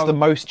the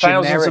most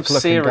generic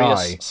looking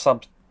guy.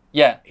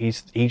 Yeah.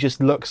 He just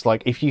looks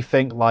like, if you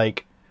think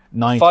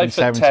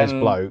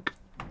 1970s bloke,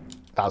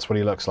 that's what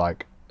he looks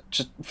like.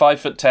 Just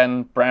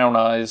 5'10", brown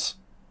eyes,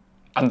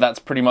 and that's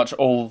pretty much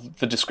all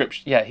the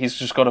description. Yeah, he's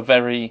just got a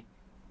very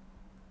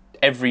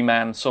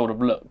everyman sort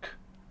of look.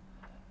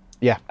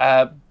 Yeah.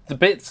 The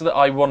bits that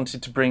I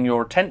wanted to bring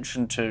your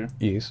attention to.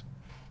 Yes.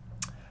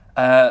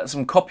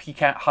 Some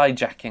copycat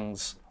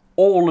hijackings.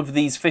 All of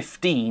these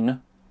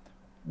 15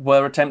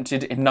 were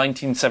attempted in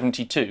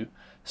 1972.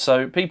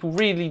 So people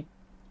really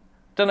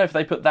don't know if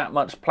they put that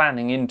much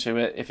planning into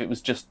it, if it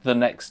was just the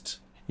next,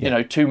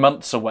 2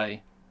 months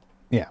away.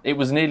 Yeah. It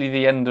was nearly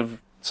the end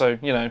of,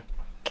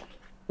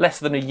 less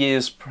than a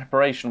year's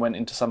preparation went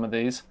into some of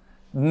these.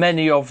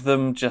 Many of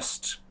them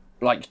just,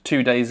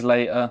 2 days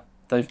later,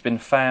 They've been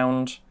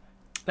found.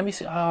 Let me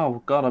see.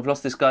 Oh, God, I've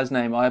lost this guy's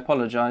name. I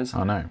apologise.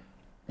 Oh, no.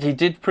 He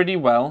did pretty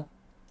well.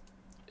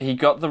 He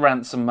got the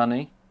ransom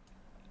money.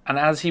 And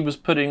as he was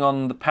putting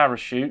on the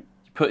parachute,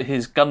 he put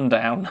his gun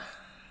down.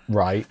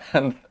 Right.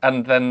 And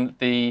then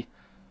the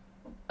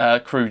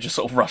crew just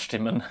sort of rushed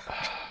him and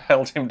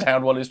held him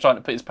down while he was trying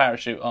to put his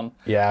parachute on.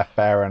 Yeah,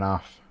 fair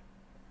enough.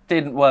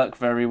 Didn't work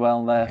very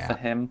well there for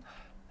him.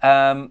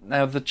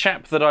 Now, the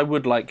chap that I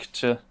would like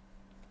to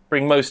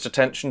bring most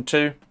attention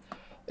to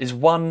is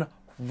one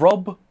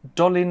Rob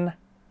Dolin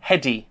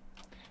Heddy.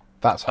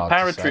 That's hard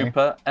to say.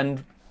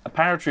 A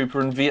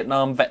paratrooper and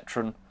Vietnam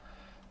veteran.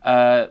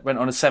 Went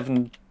on a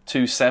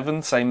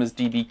 727, same as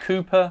DB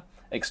Cooper,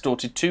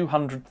 extorted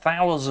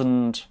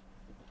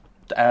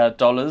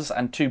 $200,000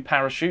 and 2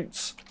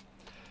 parachutes.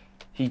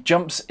 He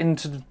jumps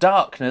into the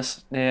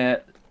darkness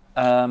near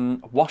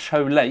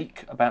Washoe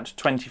Lake, about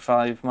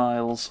 25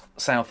 miles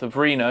south of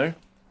Reno.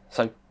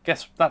 So,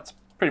 guess that's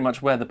pretty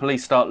much where the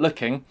police start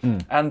looking.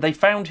 And they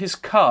found his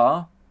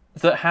car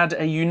that had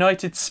a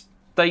United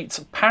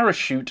States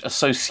Parachute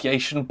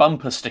Association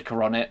bumper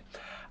sticker on it.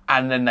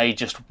 And then they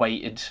just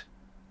waited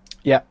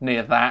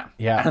near that.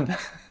 Yeah. And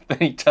then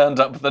he turned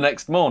up the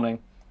next morning.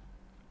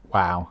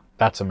 Wow,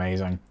 that's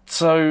amazing.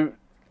 So,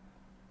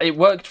 it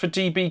worked for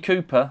DB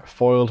Cooper.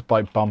 Foiled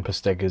by bumper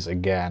stickers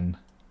again.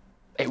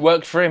 It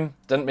worked for him.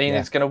 Doesn't mean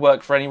it's going to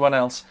work for anyone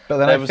else. But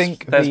then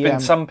there's been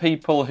some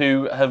people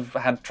who have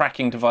had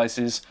tracking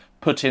devices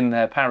put in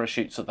their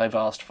parachutes that they've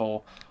asked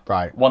for.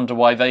 Right. Wonder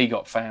why they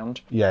got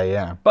found.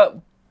 Yeah. But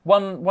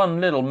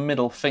one little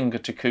middle finger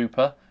to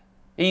Cooper.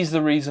 He's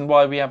the reason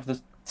why we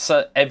have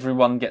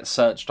everyone gets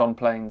searched on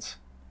planes.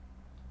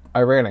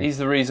 Oh, really? He's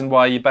the reason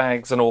why your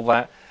bags and all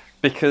that.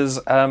 Because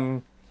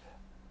to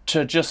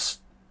just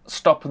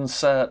stop and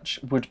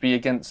search would be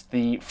against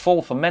the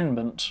Fourth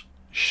Amendment.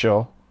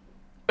 Sure.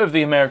 Of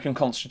the American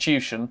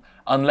Constitution,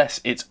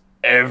 unless it's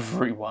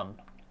everyone.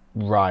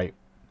 Right.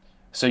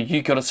 So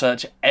you got to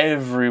search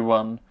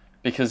everyone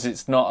because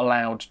it's not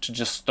allowed to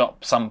just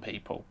stop some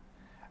people.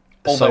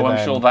 Although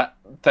I'm sure that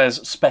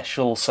there's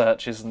special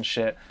searches and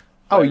shit.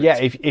 Oh yeah,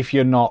 if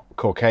you're not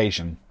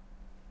Caucasian.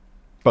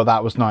 But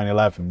that was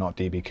 9/11, not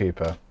DB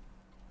Cooper.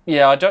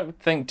 Yeah, I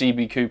don't think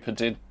DB Cooper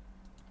did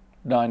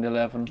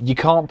 9/11. You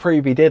can't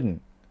prove he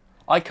didn't.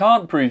 I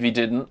can't prove he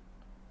didn't.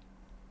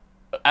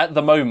 At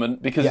the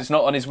moment, because it's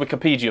not on his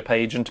Wikipedia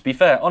page, and to be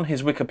fair, on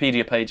his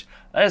Wikipedia page,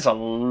 there's a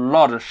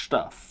lot of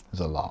stuff. There's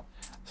a lot.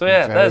 So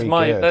yeah,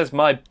 there's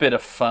my bit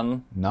of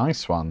fun.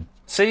 Nice one.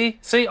 See,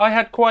 I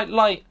had quite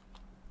light,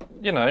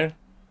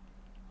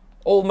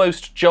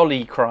 almost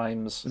jolly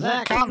crimes.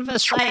 The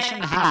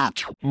Conversation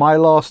Hat. My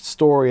last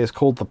story is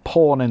called The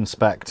Porn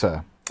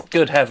Inspector.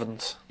 Good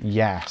heavens.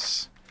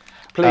 Yes.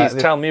 Please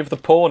tell me of the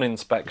Porn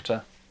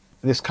Inspector.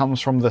 This comes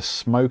from the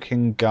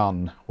Smoking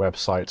Gun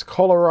website.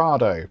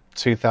 Colorado,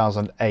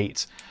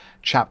 2008.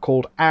 Chap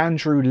called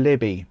Andrew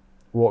Libby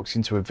walks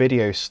into a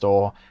video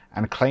store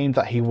and claimed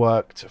that he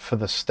worked for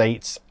the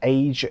state's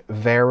age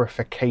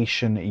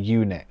verification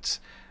unit,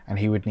 and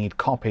he would need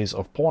copies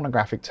of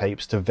pornographic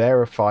tapes to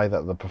verify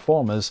that the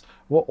performers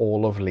were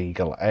all of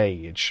legal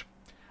age.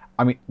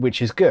 I mean,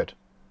 which is good.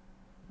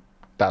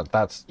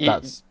 That's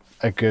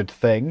a good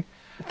thing.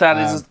 That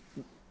is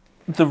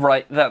the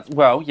right...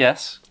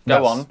 yes.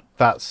 Go on.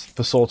 That's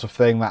the sort of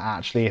thing that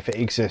actually, if it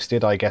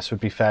existed, I guess would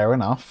be fair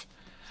enough.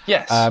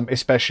 Yes.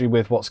 Especially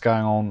with what's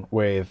going on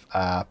with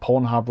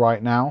Pornhub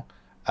right now.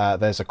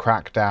 There's a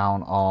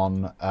crackdown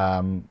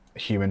on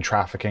human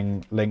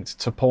trafficking linked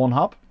to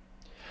Pornhub.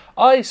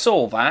 I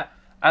saw that,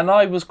 and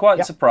I was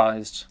quite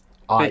surprised.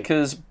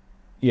 Because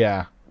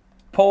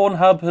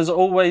Pornhub has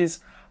always...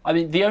 I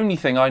mean, the only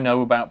thing I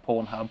know about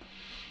Pornhub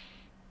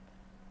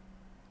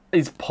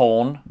is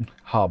porn.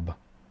 Hub.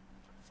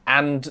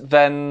 And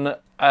then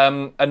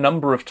a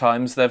number of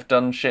times they've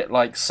done shit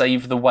like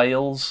Save the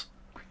Whales,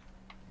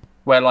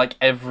 where like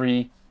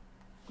every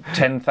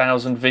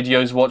 10,000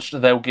 videos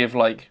watched, they'll give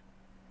like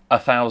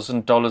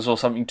 $1,000 or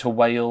something to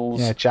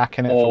whales. Yeah,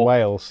 jacking it for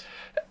whales.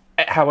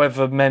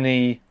 However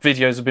many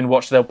videos have been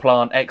watched, they'll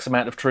plant X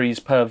amount of trees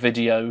per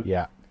video.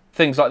 Yeah.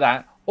 Things like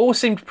that. All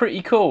seemed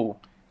pretty cool.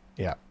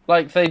 Yeah.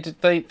 Like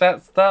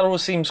that all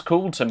seems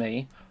cool to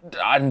me.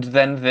 And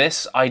then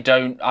this, I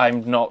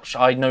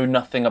know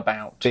nothing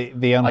about.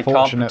 The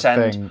unfortunate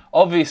thing.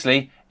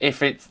 Obviously, if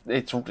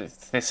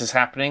this is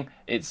happening,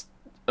 it's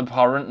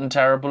abhorrent and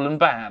terrible and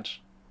bad.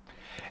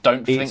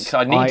 Don't think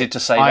I needed to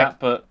say that,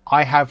 but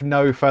I have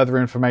no further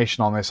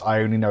information on this.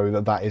 I only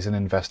know that is an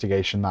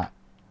investigation that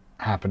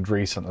happened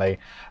recently.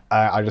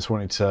 I just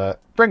wanted to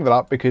bring that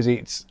up because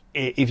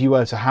if you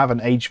were to have an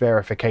age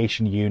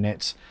verification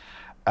unit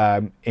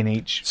in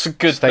each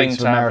state of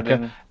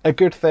America, a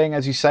good thing,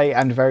 as you say,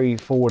 and very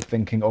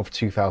forward-thinking of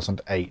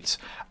 2008.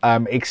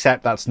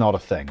 Except that's not a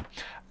thing.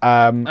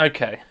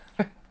 Okay.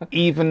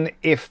 Even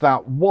if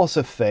that was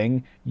a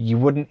thing, you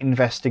wouldn't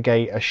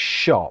investigate a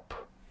shop,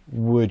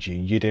 would you?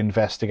 You'd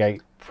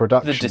investigate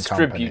production companies. The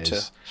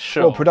distributor,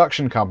 sure. Well,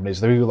 production companies,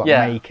 the people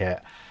that make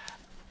it,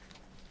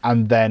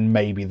 and then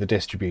maybe the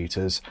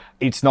distributors.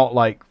 It's not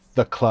like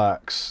the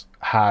clerks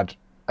had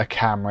a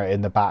camera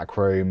in the back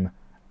room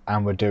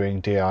and were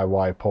doing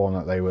DIY porn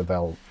that they were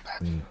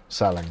then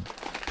selling.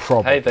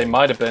 Probably. Hey, they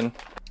might have been.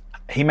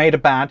 He made a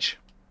badge.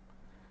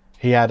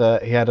 He had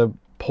a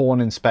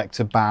porn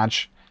inspector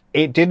badge.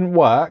 It didn't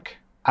work,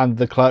 and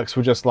the clerks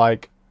were just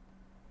like,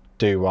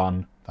 do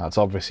one. That's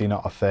obviously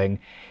not a thing.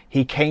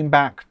 He came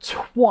back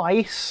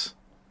twice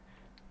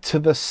to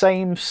the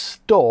same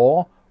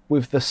store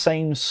with the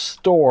same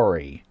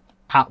story.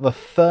 At the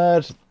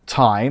third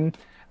time,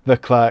 the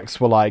clerks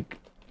were like,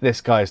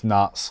 this guy's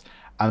nuts,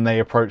 and they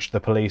approached the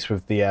police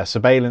with the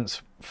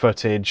surveillance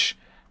footage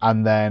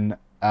and then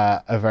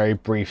a very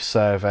brief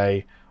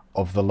survey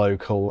of the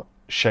local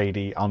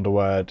shady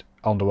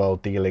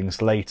underworld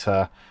dealings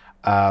later.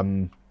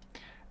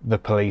 The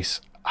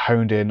police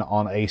honed in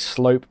on a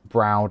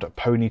slope-browed,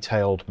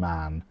 ponytailed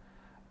man,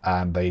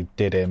 and they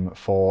did him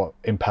for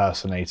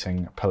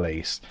impersonating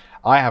police.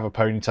 I have a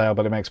ponytail,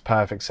 but it makes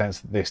perfect sense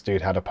that this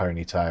dude had a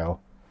ponytail.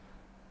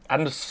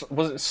 And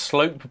was it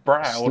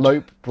slope-browed?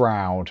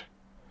 Slope-browed.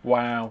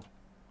 Wow.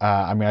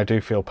 I mean, I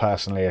do feel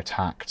personally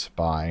attacked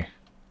by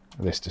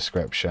this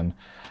description.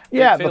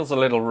 Yeah, it feels a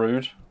little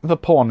rude. The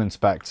porn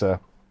inspector,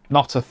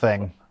 not a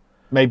thing.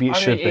 Maybe it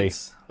should be.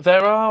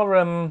 There are.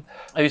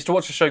 I used to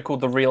watch a show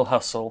called The Real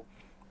Hustle,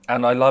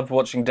 and I loved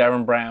watching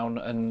Darren Brown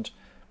and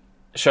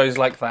shows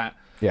like that.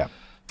 Yeah.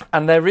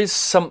 And there is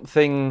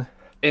something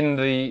in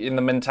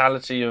the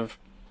mentality of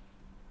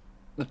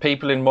the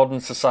people in modern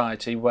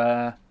society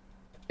where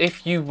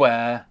if you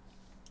wear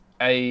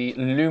a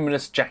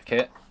luminous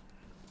jacket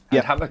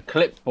and have a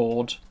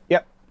clipboard,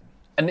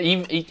 and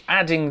even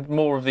adding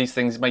more of these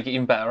things make it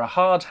even better. A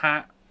hard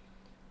hat,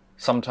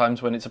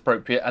 sometimes when it's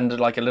appropriate, and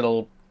like a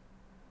little,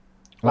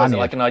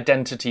 like an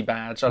identity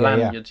badge, a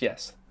lanyard.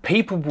 Yes,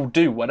 people will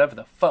do whatever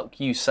the fuck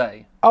you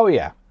say. Oh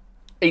yeah,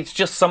 it's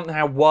just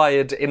somehow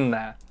wired in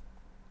there.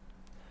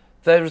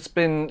 There's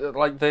been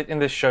in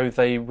this show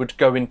they would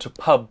go into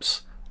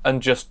pubs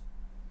and just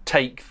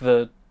take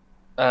the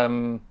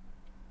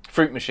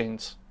fruit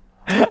machines.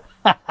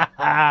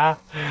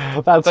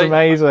 That's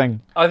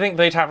amazing. I think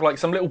they'd have like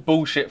some little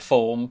bullshit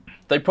form.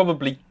 They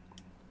probably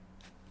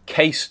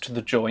cased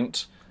the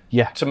joint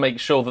to make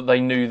sure that they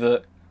knew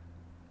that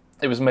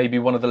it was maybe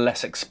one of the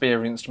less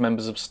experienced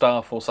members of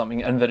staff or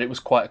something, and that it was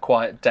quite a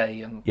quiet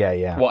day and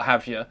what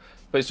have you.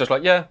 But it's just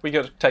like, we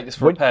got to take this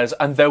for repairs,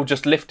 and they'll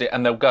just lift it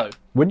and they'll go.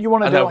 Wouldn't you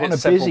want to do it on a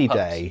busy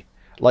day?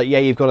 Like,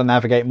 you've got to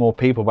navigate more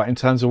people, but in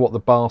terms of what the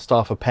bar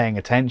staff are paying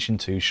attention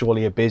to,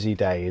 surely a busy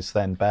day is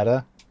then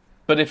better.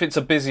 But if it's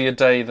a busier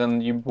day,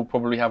 then you will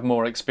probably have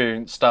more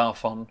experienced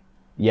staff on.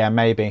 Yeah,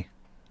 maybe.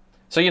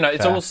 So,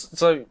 it's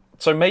also...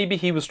 So maybe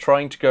he was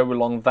trying to go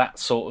along that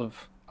sort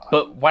of...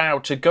 But wow,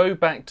 to go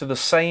back to the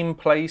same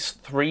place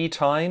 3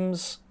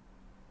 times?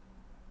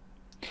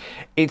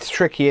 It's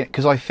tricky,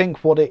 because I think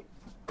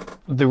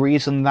the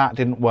reason that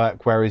didn't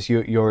work, whereas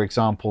your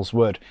examples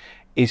would,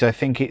 is I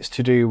think it's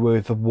to do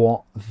with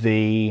what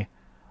the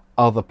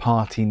other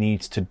party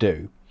needs to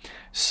do.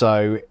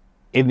 So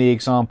in the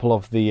example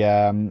of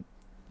the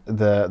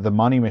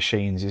money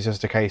machines, it's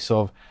just a case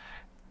of,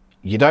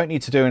 you don't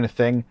need to do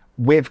anything,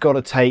 we've got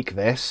to take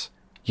this,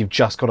 you've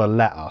just got to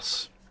let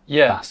us.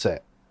 Yeah. That's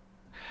it.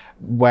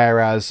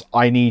 Whereas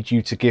I need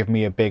you to give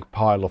me a big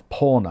pile of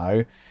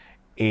porno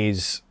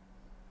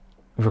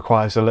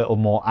requires a little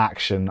more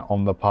action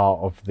on the part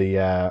of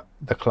the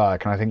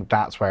clerk, and I think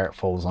that's where it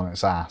falls on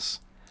its ass.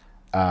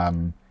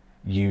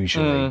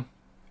 Usually,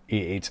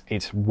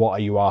 it's what are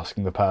you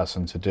asking the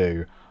person to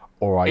do,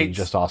 or are you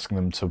just asking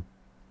them to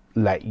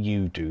let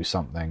you do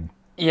something?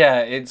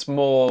 Yeah, it's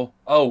more,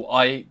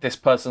 this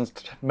person's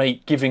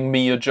giving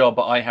me a job,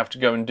 but I have to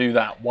go and do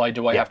that. Why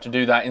do I have to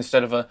do that?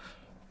 Instead of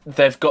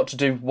they've got to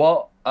do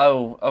what?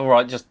 Oh, all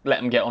right, just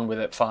let them get on with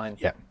it, fine.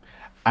 Yeah.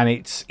 And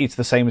it's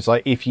the same as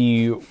like if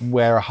you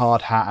wear a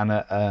hard hat and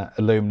a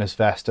luminous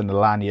vest and a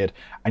lanyard,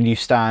 and you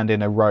stand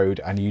in a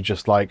road and you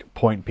just like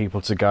point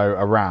people to go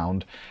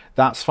around,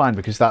 that's fine,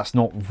 because that's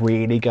not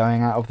really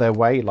going out of their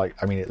way. Like,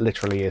 I mean, it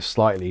literally is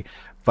slightly,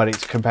 but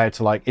it's compared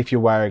to like if you're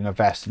wearing a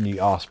vest and you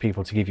ask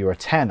people to give you a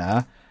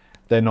tenner,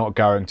 they're not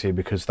going to,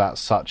 because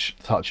that's such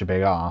a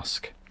big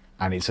ask,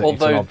 and it's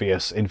an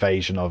obvious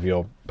invasion of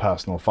your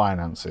personal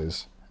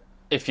finances.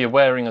 If you're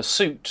wearing a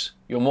suit,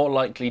 you're more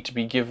likely to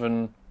be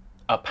given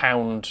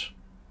 £1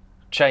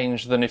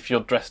 change than if you're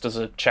dressed as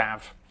a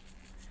chav.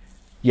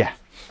 Yeah.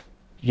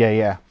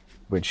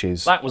 Which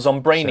is... That was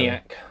on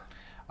Brainiac. So,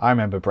 I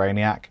remember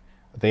Brainiac.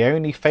 They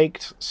only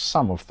faked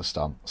some of the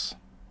stunts.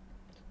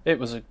 It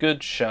was a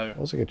good show. It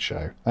was a good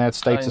show. They had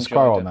Status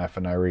Quo on there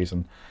for no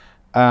reason.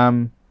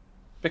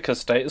 Because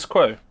Status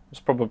Quo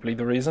was probably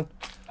the reason.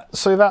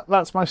 So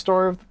that's my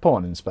story of the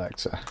porn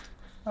inspector.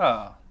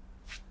 Ah.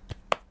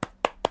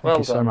 Thank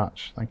you so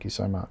much. Thank you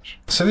so much.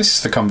 So this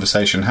is the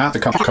conversation. How the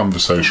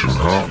conversation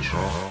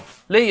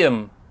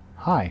Liam.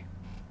 Hi.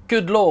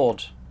 Good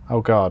Lord.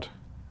 Oh God.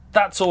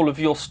 That's all of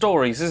your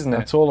stories, isn't it?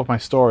 That's all of my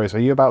stories. Are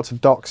you about to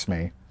dox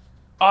me?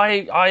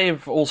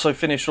 I've also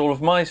finished all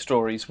of my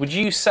stories. Would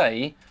you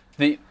say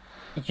that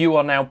you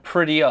are now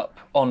pretty up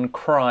on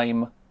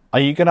crime Are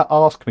you going to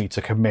ask me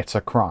to commit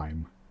a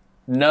crime?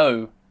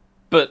 No,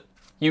 but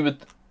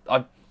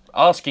I'm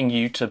asking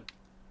you to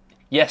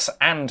yes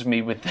and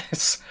me with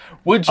this.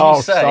 Would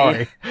you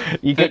say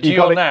that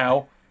you're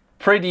now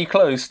pretty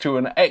close to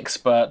an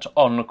expert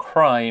on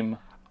crime?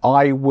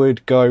 I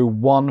would go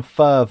one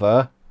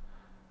further,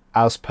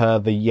 as per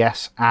the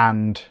yes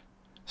and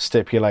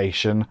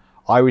stipulation.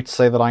 I would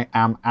say that I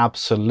am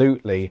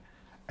absolutely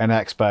an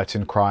expert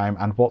in crime,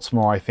 and what's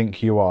more, I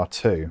think you are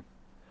too.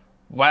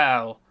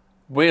 Well,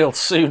 we'll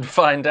soon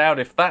find out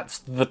if that's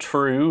the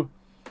true.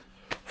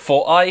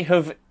 For I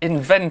have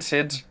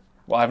invented,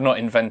 well, I've not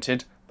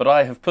invented, but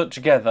I have put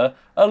together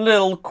a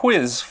little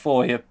quiz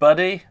for you,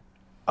 buddy.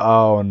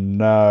 Oh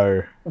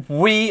no.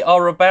 We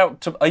are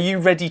about to... Are you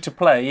ready to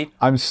play?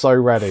 I'm so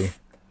ready.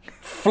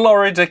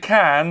 Florida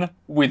Can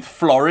with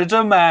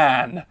Florida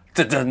Man.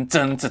 Dun dun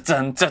dun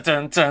dun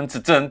dun dun dun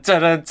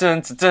dun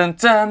dun dun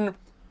dun.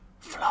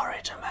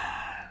 Florida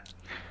Man.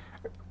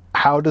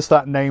 How does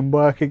that name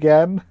work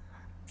again?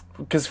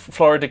 Because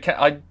Florida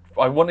Can...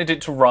 I wanted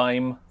it to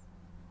rhyme.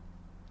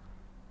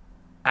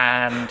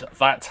 And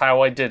that's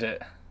how I did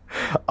it.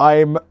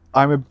 I'm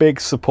a big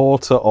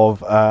supporter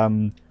of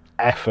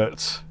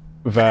effort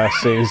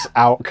versus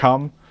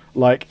outcome.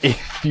 Like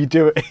if you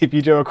do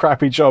a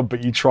crappy job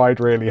but you tried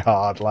really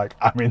hard, like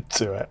I'm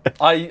into it.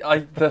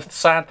 The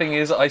sad thing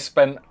is I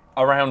spent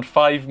around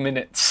 5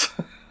 minutes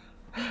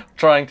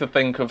trying to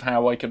think of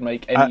how I could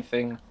make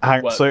anything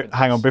work. So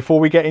hang on, before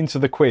we get into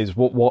the quiz,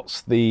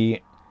 what's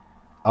the?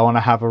 I want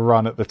to have a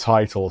run at the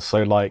title.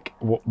 So like,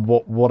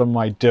 what am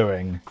I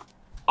doing?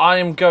 I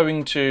am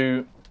going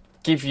to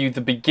give you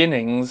the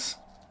beginnings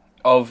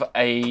of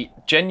a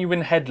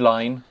genuine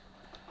headline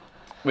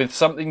with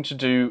something to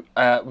do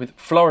with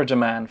Florida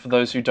Man. For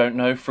those who don't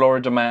know,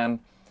 Florida Man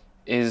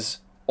is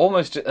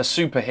almost a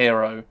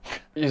superhero.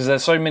 Because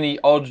there's so many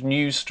odd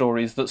news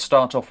stories that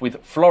start off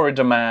with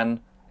Florida Man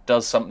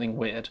does something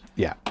weird.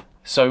 Yeah.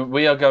 So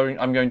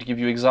I'm going to give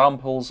you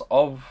examples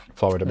of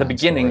the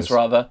beginnings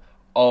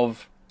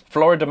of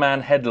Florida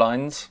Man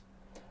headlines,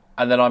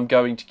 and then I'm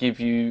going to give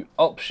you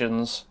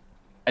options,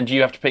 and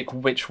you have to pick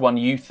which one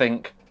you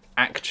think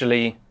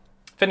actually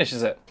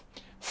finishes it.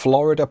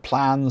 Florida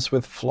plans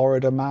with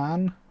Florida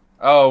Man?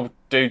 Oh,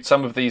 dude,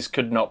 some of these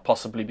could not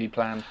possibly be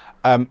planned.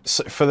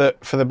 So for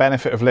the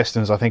benefit of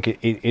listeners, I think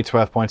it's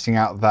worth pointing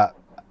out that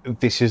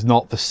this is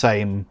not the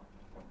same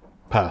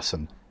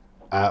person.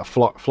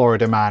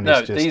 Florida Man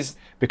is just...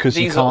 because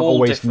you can't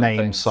always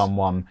name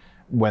someone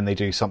when they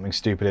do something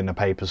stupid in a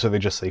paper, so they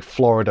just say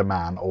Florida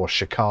Man or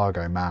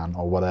Chicago Man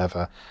or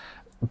whatever.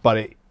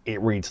 But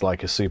it reads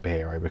like a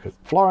superhero because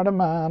Florida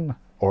Man,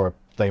 or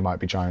They Might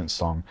Be Giants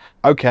song.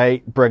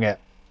 Okay, bring it.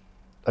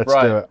 Let's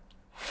do it.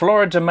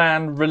 Florida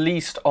Man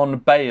released on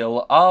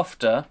bail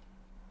after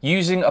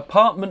using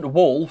apartment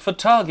wall for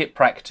target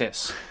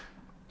practice,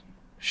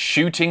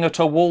 shooting at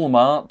a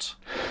Walmart,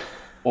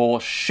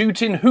 or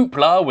shooting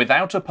hoopla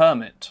without a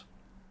permit.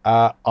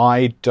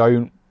 I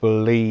don't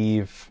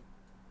believe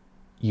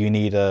you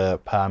need a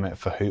permit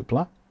for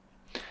hoopla.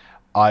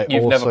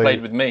 You've never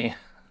played with me.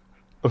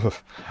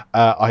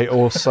 I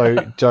also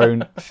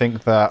don't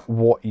think that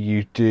what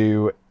you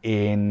do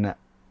in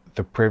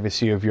the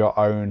privacy of your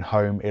own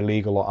home,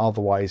 illegal or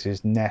otherwise,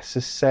 is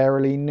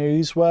necessarily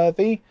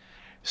newsworthy.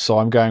 So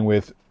I'm going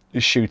with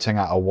shooting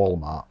at a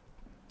Walmart.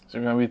 So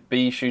we're going with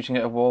B, shooting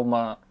at a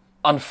Walmart.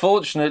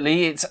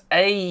 Unfortunately, it's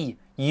A,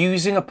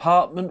 using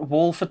apartment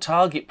wall for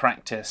target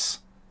practice.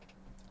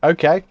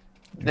 Okay.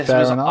 This fair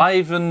was enough.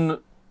 Ivan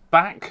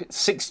back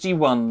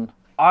 61.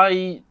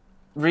 I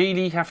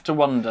really have to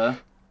wonder,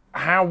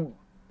 how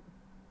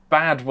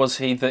bad was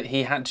he that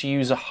he had to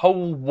use a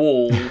whole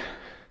wall?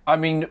 I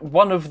mean,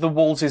 one of the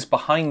walls is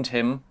behind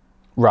him.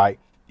 Right,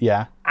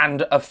 yeah.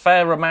 And a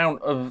fair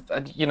amount of,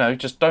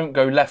 just don't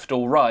go left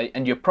or right,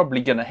 and you're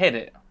probably going to hit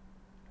it.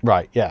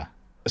 Right, yeah.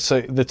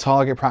 So the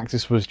target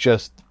practice was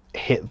just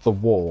hit the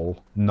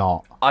wall,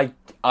 not...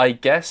 I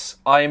guess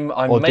I'm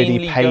or mainly... Or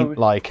did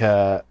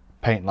he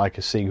paint like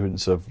a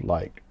sequence of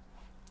like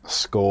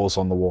scores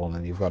on the wall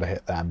and you've got to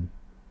hit them?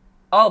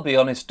 I'll be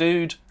honest,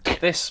 dude.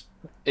 This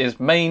is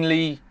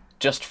mainly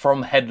just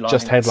from headlines.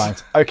 Just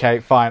headlines. Okay,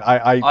 fine.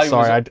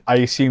 I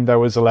assumed there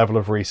was a level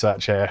of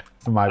research here.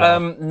 My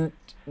bad.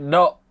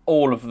 Not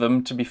all of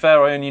them. To be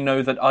fair, I only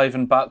know that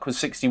Ivan Buck was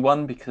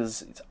 61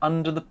 because it's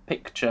under the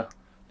picture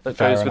that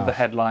Fair goes enough. with the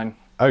headline.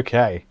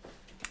 Okay.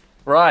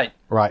 Right.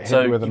 Right,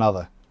 hit me with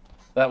another.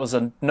 That was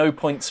no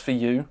points for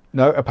you.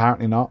 No,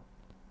 apparently not.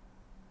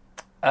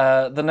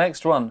 The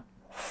next one.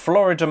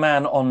 Florida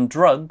man on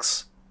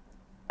drugs.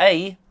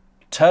 A,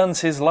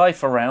 turns his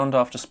life around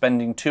after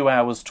spending 2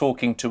 hours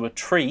talking to a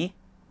tree.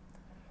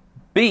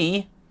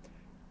 B,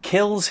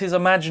 kills his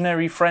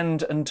imaginary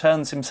friend and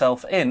turns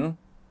himself in.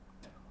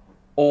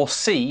 Or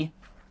C,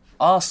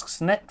 asks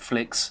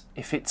Netflix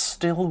if it's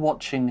still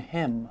watching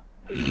him.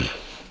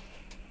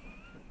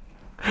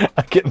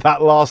 I get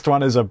that last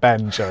one as a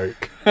Ben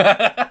joke.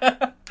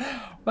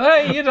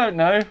 Hey, you don't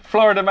know.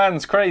 Florida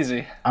man's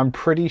crazy. I'm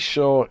pretty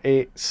sure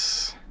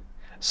it's...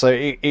 So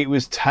it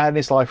was turn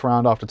his life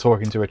around after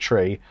talking to a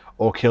tree,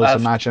 Or kills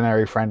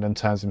imaginary friend and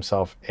turns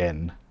himself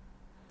in?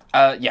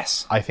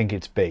 Yes. I think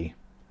it's B.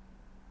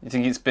 You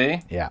think it's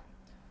B? Yeah.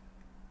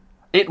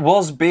 It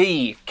was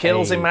B.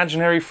 Kills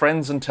imaginary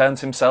friends and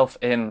turns himself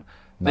in.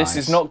 Nice.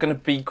 This is not going to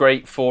be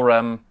great for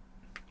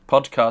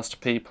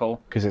podcast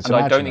people. Because it's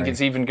imaginary. I don't think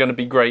it's even going to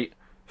be great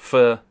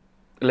for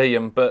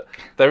Liam. But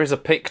there is a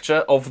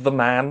picture of the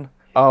man.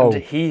 Oh,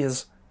 and he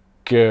is...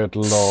 Good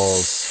Lord.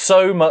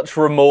 So much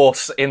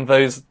remorse in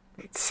those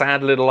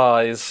sad little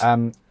eyes.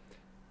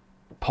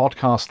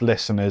 Podcast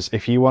listeners,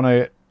 if you want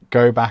to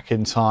go back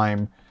in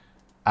time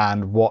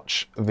and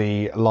watch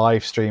the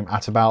live stream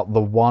at about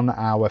the 1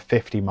 hour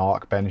 50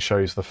 mark, Ben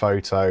shows the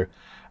photo.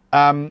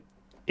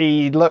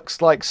 He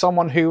looks like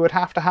someone who would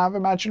have to have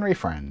imaginary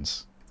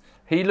friends.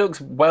 He looks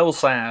well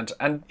sad.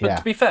 But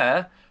to be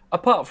fair,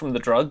 apart from the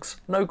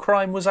drugs, no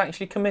crime was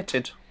actually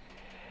committed.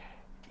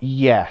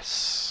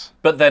 Yes.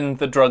 But then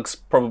the drugs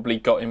probably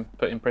got him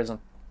put in prison.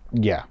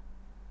 Yeah.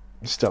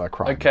 Still a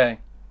crime. Okay.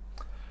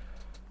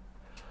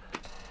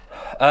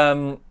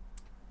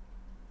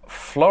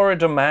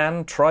 Florida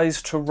man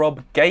tries to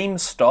rob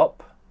GameStop.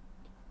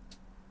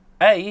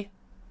 A.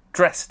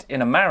 Dressed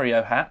in a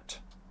Mario hat.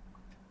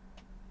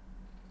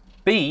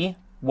 B.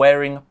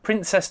 Wearing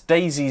Princess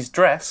Daisy's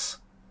dress.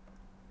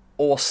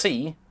 Or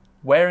C.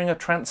 Wearing a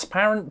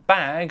transparent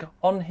bag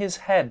on his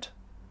head.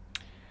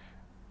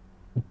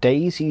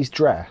 Daisy's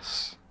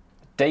dress?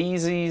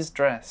 Daisy's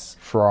dress.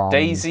 From...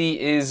 Daisy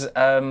is,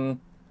 I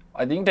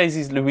think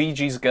Daisy's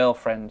Luigi's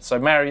girlfriend. So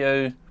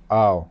Mario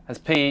has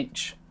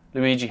Peach,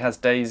 Luigi has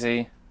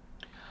Daisy.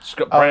 She's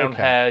got brown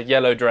hair,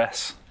 yellow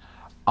dress.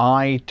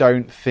 I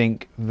don't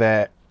think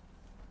there's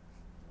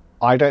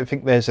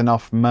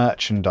enough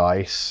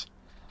merchandise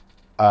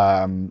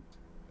of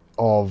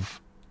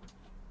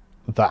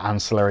the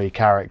ancillary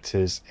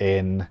characters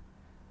in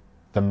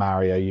the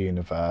Mario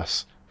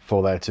universe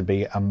for there to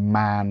be a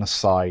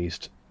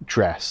man-sized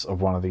dress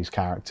of one of these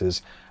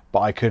characters,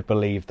 but I could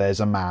believe there's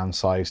a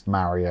man-sized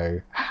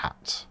Mario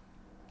hat.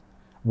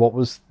 What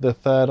was the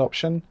third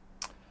option?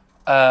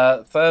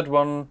 Third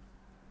one,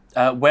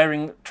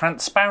 wearing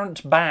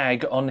transparent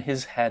bag on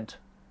his head.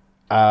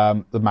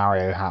 The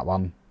Mario hat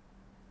one.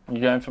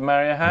 You going for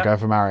Mario hat? I'm going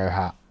for Mario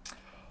hat.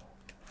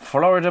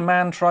 Florida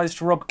man tries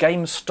to rob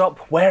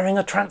GameStop wearing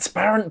a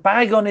transparent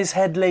bag on his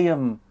head,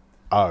 Liam.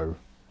 Oh.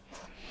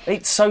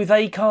 It's so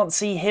they can't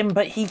see him,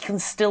 but he can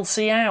still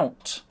see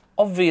out.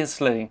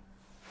 Obviously.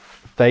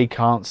 They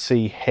can't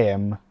see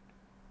him.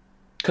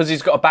 Because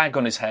he's got a bag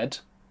on his head.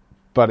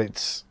 But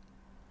it's...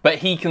 But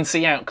he can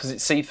see out because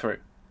it's see-through.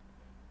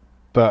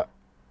 But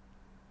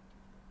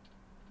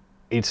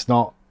it's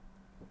not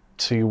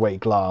two-way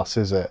glass,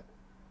 is it?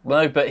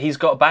 No, but he's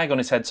got a bag on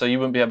his head, so you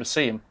wouldn't be able to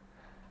see him.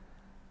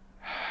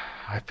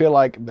 I feel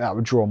like that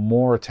would draw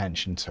more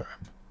attention to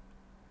him.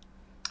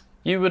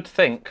 You would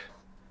think.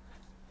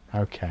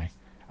 Okay.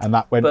 And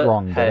that went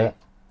wrong, did it?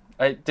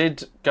 It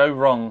did go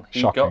wrong.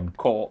 He Shocking. got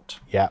caught.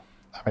 Yeah,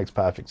 that makes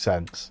perfect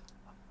sense.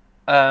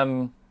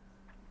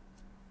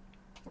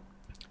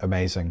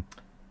 Amazing.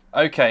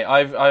 Okay,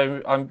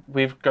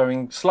 we're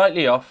going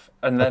slightly off,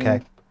 and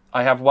then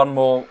I have one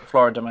more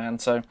Florida man.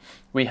 So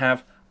we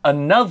have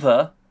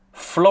another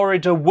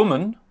Florida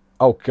woman.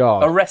 Oh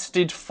God!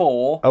 Arrested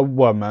for a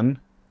woman.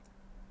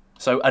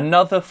 So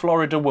another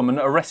Florida woman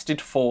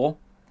arrested for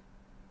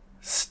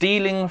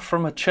stealing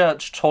from a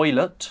church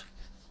toilet.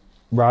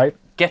 Right.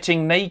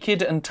 Getting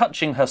naked and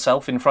touching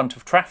herself in front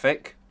of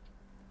traffic.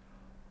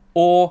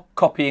 Or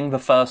copying the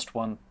first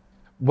one.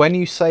 When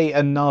you say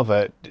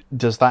another,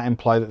 does that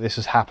imply that this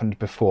has happened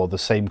before? The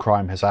same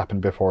crime has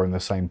happened before in the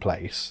same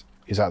place?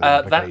 Is that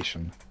the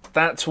implication?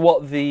 That's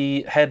what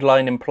the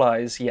headline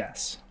implies,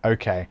 yes.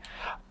 Okay.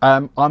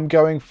 I'm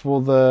going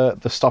for the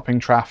stopping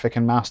traffic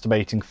and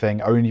masturbating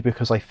thing only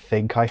because I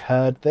think I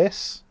heard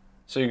this.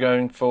 So you're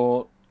going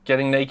for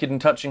getting naked and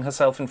touching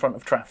herself in front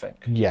of traffic?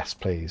 Yes,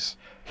 please.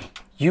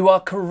 You are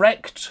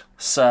correct,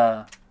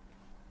 sir.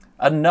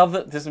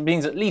 This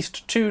means at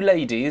least 2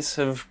 ladies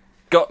have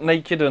got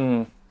naked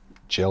and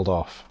chilled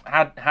off.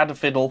 Had a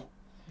fiddle.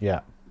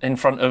 Yeah. In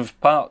front of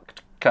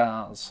parked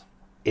cars.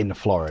 In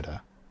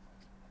Florida.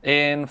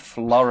 In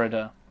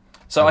Florida.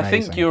 So Amazing.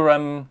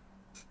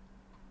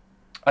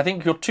 I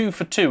think you're 2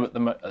 for 2 at the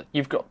moment.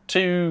 You've got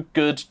 2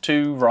 good,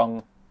 2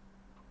 wrong.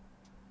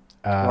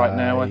 Right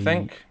now, I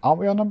think. Aren't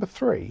we on number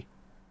 3?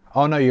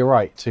 Oh no, you're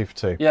right. 2 for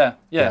 2. Yeah.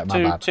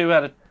 Two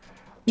out of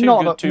 2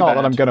 not good, 2 not bad.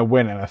 that I'm going to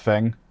win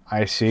anything, I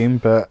assume,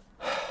 but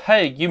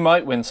hey, you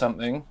might win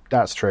something.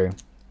 That's true.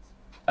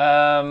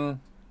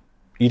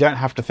 You don't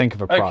have to think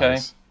of a prize. Okay.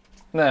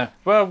 No.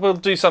 Well, we'll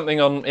do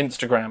something on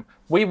Instagram.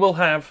 We will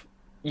have.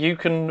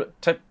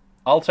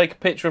 I'll take a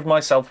picture of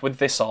myself with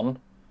this on,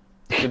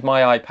 with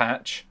my eye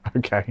patch.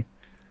 Okay.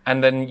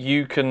 And then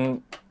you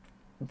can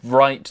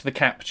write the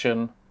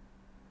caption,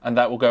 and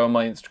that will go on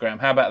my Instagram.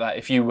 How about that?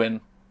 If you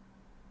win.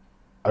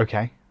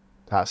 Okay,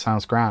 that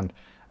sounds grand.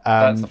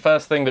 That's the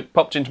first thing that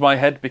popped into my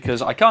head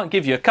because I can't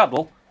give you a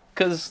cuddle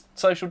because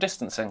social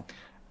distancing.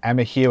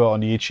 Emma Hewer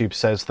on YouTube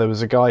says there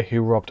was a guy who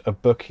robbed a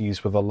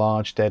bookies with a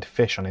large dead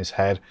fish on his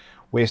head.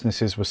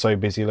 Witnesses were so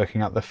busy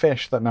looking at the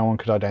fish that no one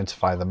could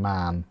identify the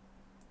man.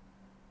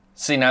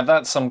 See, now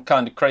that's some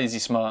kind of crazy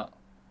smart.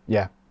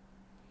 Yeah.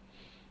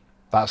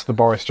 That's the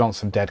Boris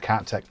Johnson dead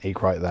cat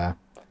technique right there.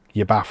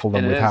 You baffle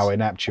them with how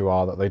inept you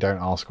are that they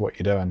don't ask what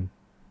you're doing.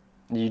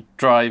 You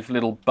drive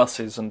little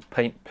buses and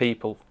paint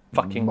people.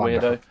 Fucking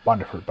weirdo.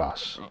 Wonderful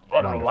bus.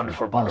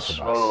 Wonderful bus.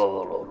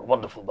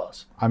 Wonderful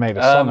bus. I made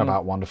a song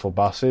about wonderful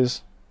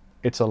buses.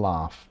 It's a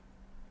laugh.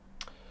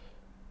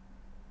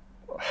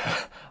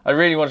 I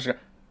really want to go.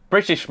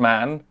 British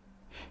man,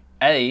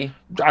 Drives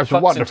a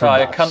fucks wonderful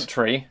entire bus.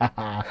 country.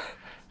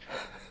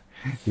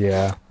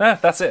 Yeah.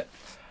 That's it.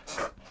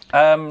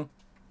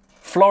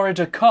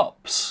 Florida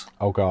cops.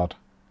 Oh, God.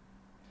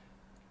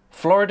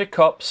 Florida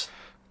cops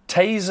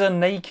taser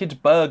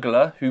naked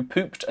burglar who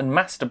pooped and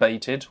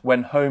masturbated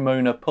when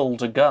homeowner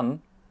pulled a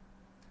gun.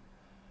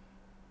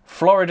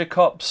 Florida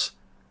cops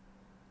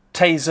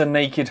taser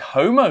naked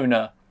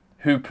homeowner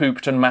who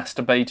pooped and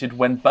masturbated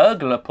when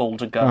burglar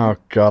pulled a gun. Oh,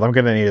 God, I'm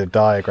going to need a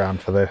diagram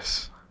for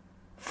this.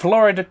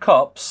 Florida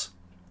cops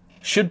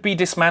should be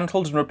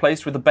dismantled and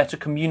replaced with a better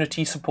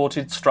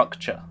community-supported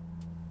structure.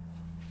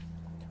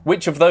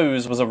 Which of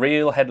those was a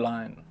real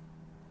headline?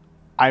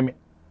 I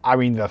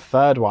mean, the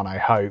third one, I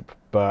hope,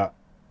 but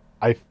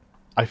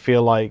I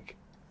feel like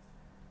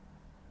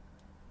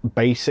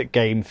basic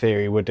game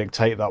theory would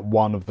dictate that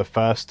one of the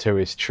first two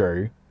is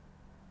true,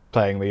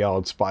 playing the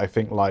odds, but I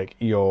think, like,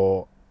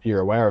 you're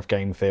aware of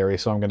game theory,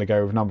 so I'm going to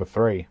go with number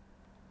 3.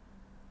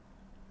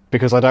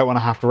 Because I don't want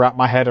to have to wrap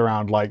my head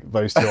around, like,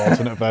 those two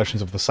alternate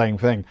versions of the same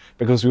thing,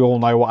 because we all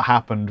know what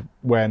happened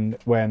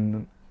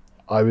when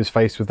I was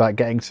faced with that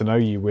getting to know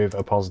you with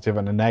a positive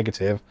and a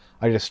negative.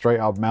 I just straight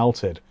up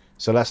melted.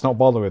 So let's not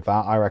bother with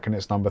that. I reckon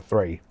it's number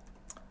 3.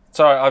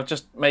 Sorry, I've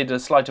just made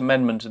a slight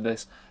amendment to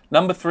this.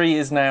 Number 3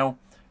 is now,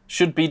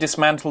 should be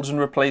dismantled and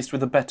replaced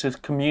with a better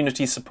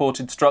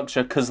community-supported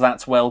structure, because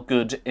that's well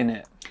good in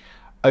it.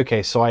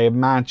 Okay, so I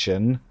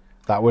imagine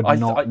that would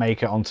not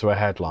make it onto a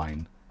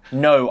headline.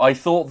 No, I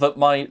thought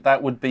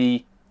that would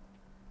be,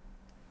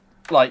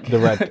 like, The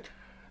red...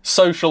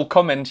 social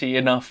commenty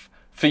enough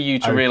for you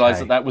to realise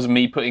that was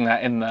me putting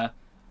that in there.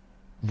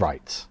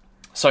 Right.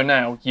 So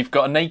now, you've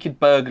got a naked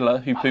burglar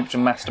who pooped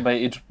and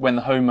masturbated when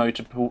the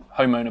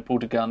homeowner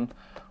pulled a gun,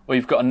 or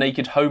you've got a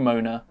naked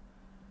homeowner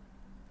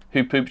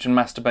who pooped and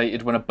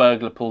masturbated when a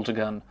burglar pulled a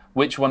gun.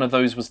 Which one of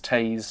those was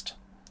tased?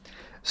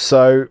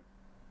 So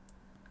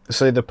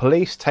the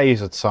police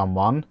tasered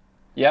someone.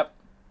 Yep.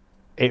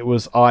 It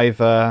was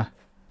either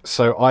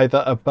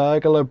a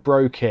burglar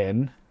broke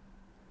in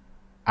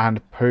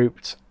and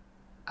pooped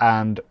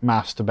and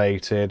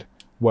masturbated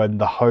when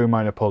the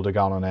homeowner pulled a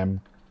gun on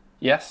him.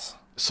 Yes.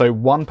 So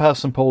one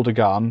person pulled a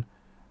gun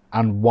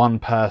and one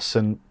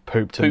person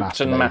pooped and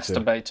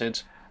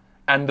masturbated.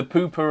 And the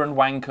pooper and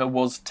wanker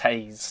was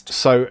tased.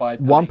 So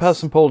one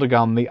person pulled a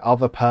gun, the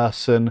other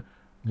person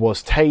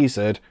was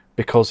tasered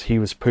because he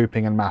was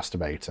pooping and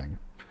masturbating.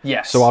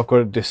 Yes. So I've got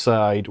to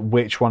decide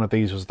which one of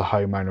these was the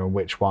homeowner and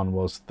which one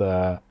was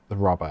the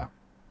robber.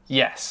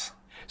 Yes.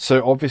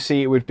 So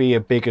obviously it would be a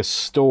bigger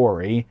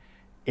story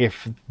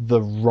if the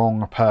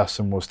wrong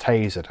person was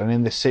tasered. And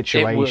in this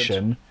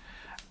situation,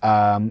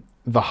 the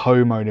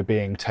homeowner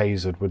being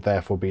tasered would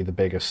therefore be the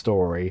bigger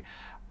story.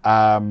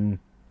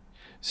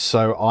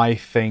 So I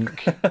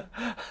think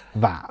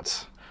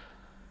that.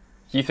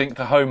 You think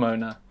the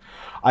homeowner?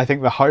 I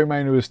think the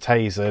homeowner was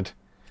tasered.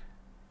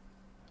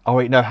 Oh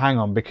wait, no, hang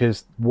on,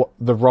 because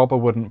the robber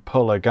wouldn't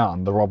pull a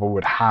gun. The robber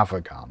would have a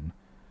gun,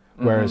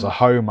 whereas a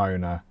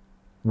homeowner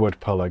would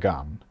pull a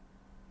gun,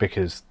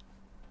 because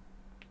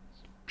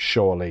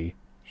surely,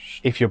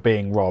 if you're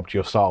being robbed,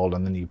 you're startled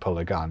and then you pull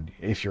a gun.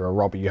 If you're a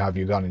robber, you have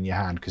your gun in your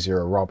hand because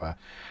you're a robber.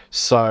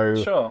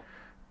 So, sure.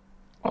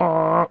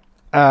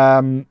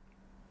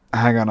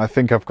 Hang on, I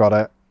think I've got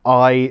it.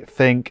 I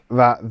think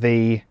that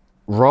the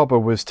robber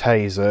was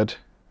tasered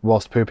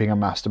whilst pooping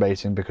and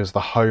masturbating because the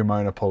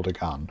homeowner pulled a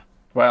gun.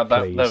 Wow,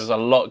 there was a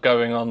lot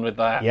going on with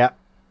that. Yeah.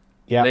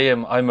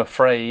 Liam, I'm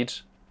afraid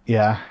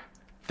that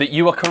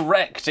you are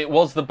correct. It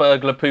was the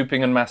burglar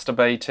pooping and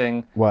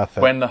masturbating Worth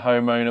it. when the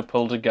homeowner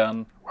pulled a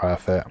gun.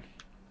 Worth it.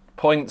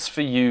 Points for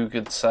you,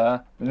 good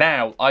sir.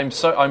 Now,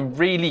 I'm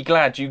really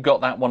glad you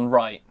got that one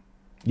right.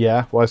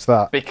 Yeah, why's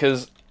that?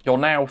 Because you're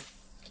now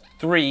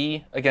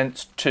 3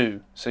 against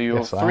 2. So you're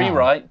Yes, 3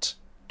 right,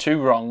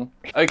 2 wrong.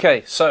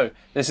 Okay, so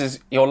this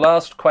is your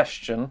last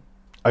question.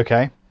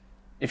 Okay.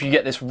 If you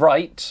get this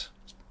right,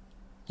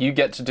 you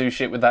get to do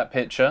shit with that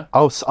picture.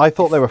 Oh, I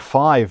thought there were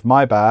 5.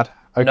 My bad.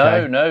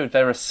 Okay. No,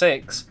 there are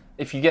 6.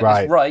 If you get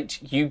this right,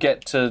 you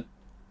get to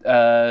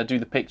do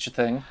the picture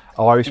thing.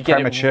 Oh, I was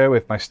premature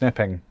with my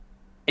snipping.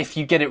 If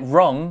you get it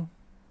wrong,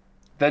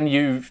 then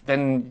you're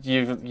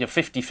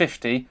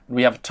 50-50.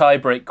 We have a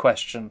tie-break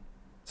question.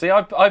 See,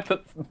 I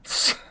put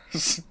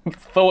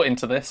thought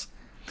into this.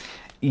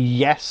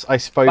 Yes, I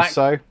suppose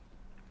so.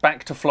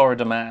 Back to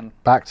Florida man.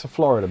 Back to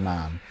Florida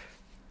man.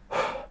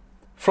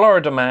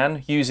 Florida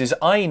man uses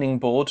ironing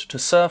board to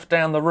surf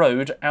down the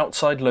road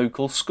outside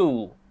local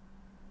school.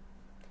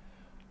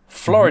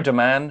 Florida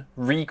man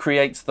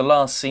recreates the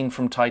last scene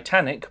from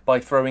Titanic by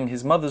throwing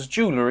his mother's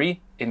jewellery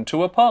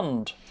into a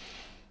pond.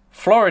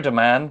 Florida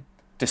man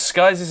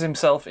disguises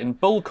himself in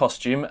bull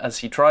costume as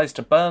he tries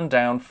to burn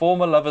down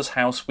former lover's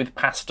house with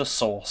pasta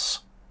sauce.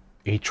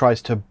 He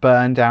tries to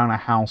burn down a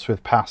house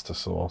with pasta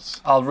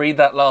sauce. I'll read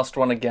that last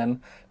one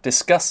again.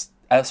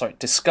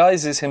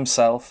 Disguises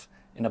himself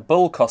in a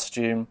bull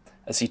costume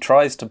as he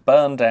tries to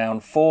burn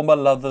down former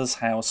lover's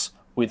house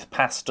with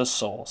pasta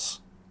sauce.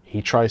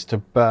 He tries to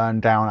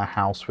burn down a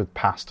house with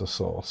pasta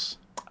sauce.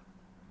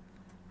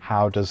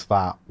 How does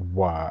that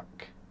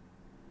work?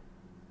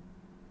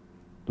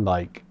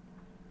 Like...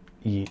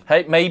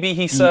 Hey, maybe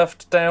he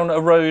surfed down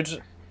a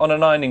road on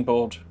an ironing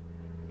board.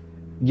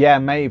 Yeah,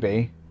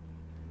 maybe.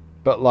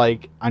 But,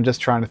 like, I'm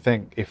just trying to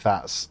think if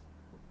that's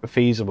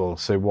feasible.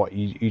 So what,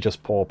 you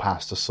just pour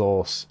pasta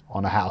sauce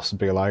on a house and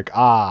be like,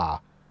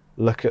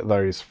 look at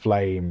those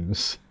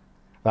flames.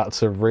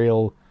 That's a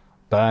real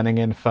burning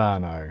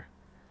inferno.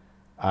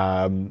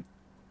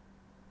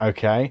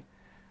 Okay.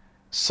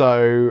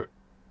 So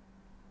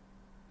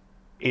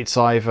it's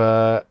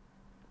either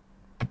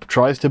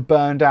tries to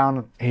burn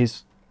down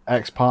his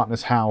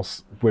ex-partner's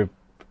house with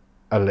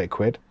a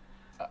liquid,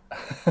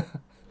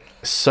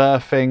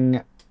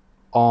 surfing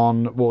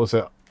on, what was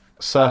it?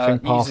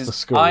 Surfing past the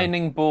school.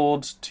 Ironing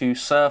board to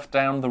surf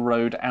down the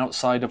road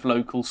outside of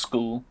local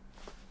school.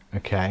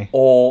 Okay.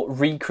 Or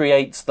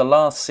recreates the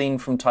last scene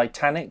from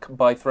Titanic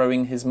by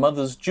throwing his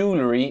mother's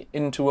jewellery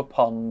into a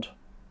pond.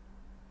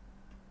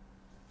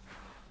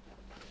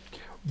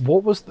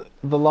 What was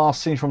the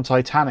last scene from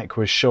Titanic?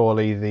 Was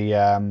surely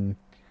the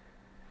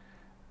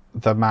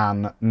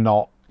man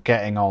not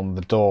getting on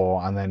the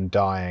door and then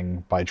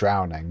dying by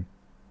drowning.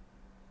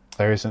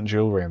 There isn't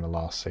jewellery in the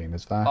last scene,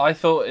 is there? I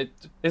thought it...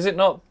 Is it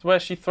not where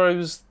she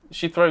throws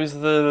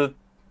the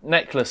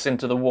necklace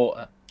into the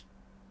water?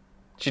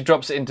 She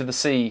drops it into the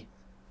sea.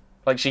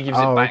 Like she gives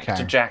it back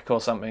to Jack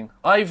or something.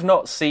 I've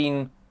not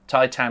seen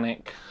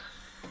Titanic.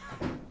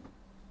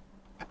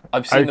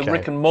 I've seen the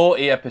Rick and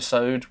Morty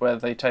episode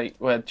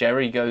where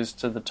Jerry goes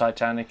to the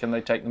Titanic and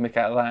they take the mick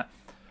out of that.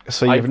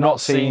 So you've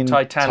not seen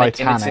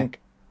Titanic?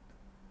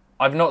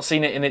 I've not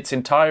seen it in its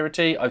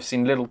entirety. I've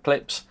seen little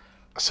clips.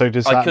 So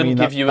does that mean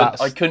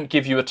I couldn't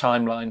give you a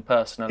timeline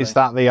personally. Is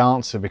that the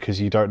answer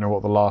because you don't know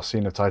what the last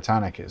scene of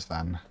Titanic is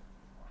then?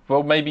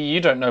 Well, maybe you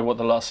don't know what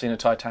the last scene of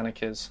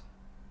Titanic is.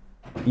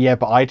 Yeah,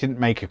 but I didn't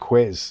make a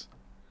quiz.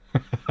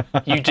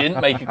 You didn't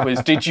make a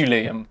quiz, did you,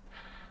 Liam?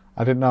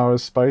 I didn't know I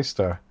was supposed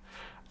to.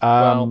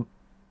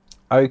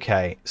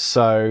 Okay,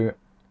 so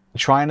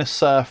trying to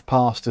surf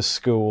past a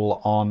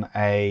school on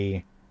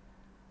an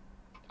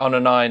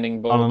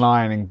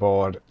ironing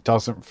board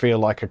doesn't feel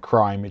like a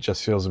crime. It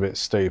just feels a bit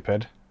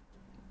stupid.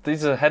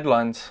 These are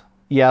headlines.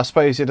 Yeah, I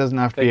suppose it doesn't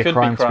have to be a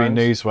crime to be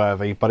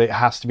newsworthy, but it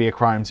has to be a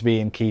crime to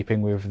be in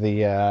keeping with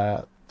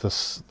the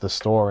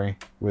story,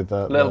 with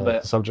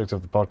the subject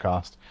of the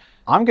podcast.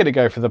 I'm going to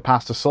go for the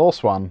pasta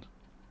sauce one.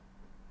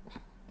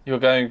 You're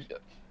going...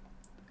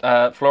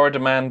 Florida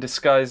man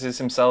disguises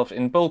himself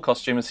in bull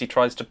costume as he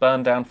tries to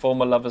burn down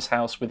former lover's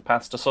house with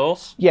pasta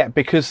sauce. Yeah,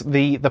 because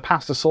the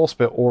pasta sauce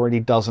bit already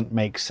doesn't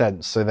make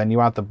sense. So then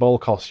you add the bull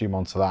costume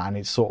onto that, and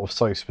it's sort of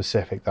so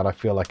specific that I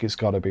feel like it's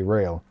got to be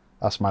real.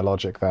 That's my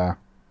logic there.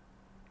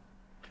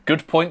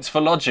 Good points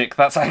for logic.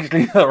 That's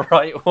actually the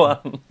right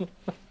one.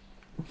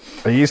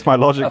 I used my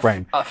logic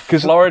brain.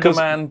 Florida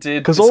man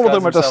did because all of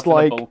them are just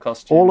like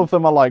all of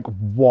them are like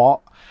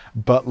what.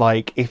 But,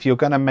 like, if you're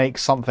going to make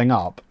something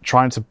up,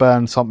 trying to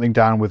burn something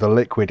down with a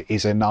liquid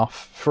is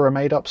enough for a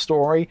made-up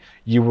story.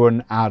 You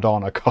wouldn't add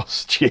on a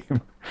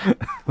costume.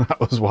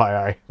 That's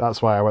why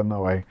I went that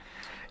way.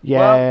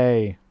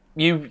 Yay!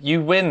 Well,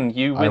 you win.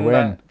 You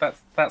win.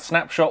 That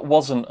snapshot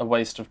wasn't a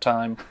waste of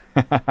time.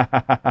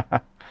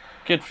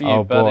 Good for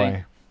you,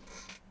 buddy.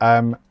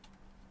 Boy.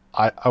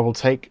 I will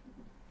take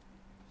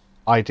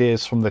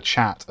ideas from the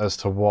chat as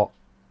to what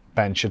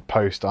Ben should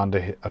post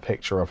under a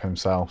picture of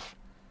himself.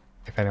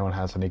 If anyone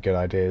has any good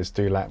ideas,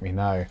 do let me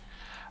know.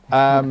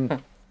 So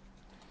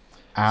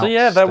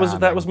yeah, that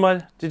was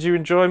my... Did you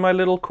enjoy my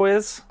little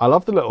quiz? I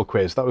love the little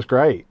quiz. That was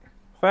great.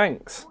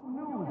 Thanks.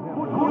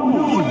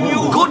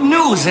 Good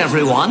news,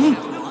 everyone.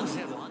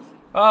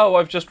 Oh,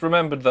 I've just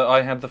remembered that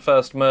I had the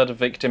first murder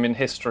victim in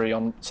history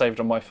saved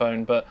on my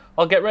phone, but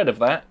I'll get rid of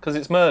that because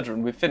it's murder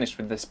and we've finished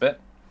with this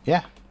bit.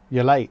 Yeah,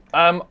 you're late.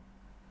 I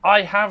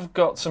have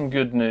got some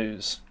good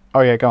news. Oh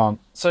yeah, go on.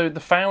 So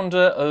the founder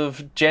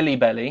of Jelly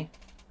Belly,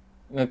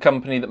 a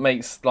company that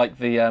makes like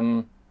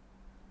the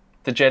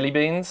jelly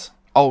beans.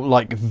 Oh,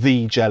 like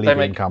the jelly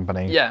bean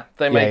company. Yeah,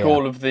 they make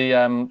all of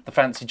the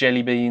fancy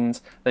jelly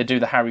beans. They do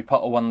the Harry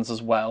Potter ones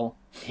as well.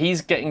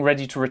 He's getting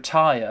ready to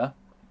retire.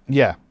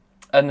 Yeah.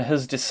 And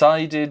has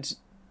decided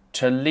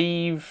to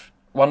leave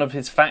one of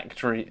his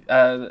factories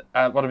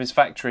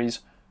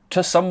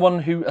to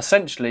someone who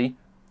essentially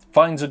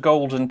finds a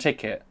golden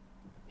ticket.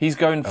 He's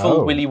going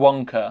full Willy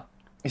Wonka.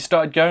 He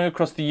started going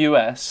across the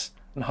US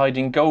and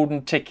hiding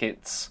golden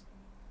tickets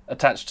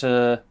attached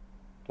to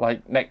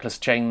like necklace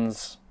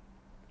chains,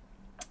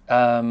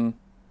 like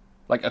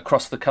like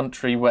across the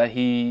country where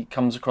he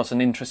comes across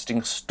an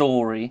interesting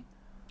story.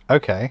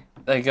 Okay.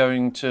 They're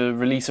going to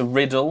release a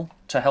riddle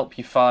to help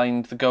you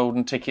find the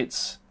golden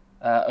tickets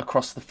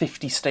across the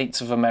 50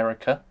 states of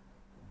America.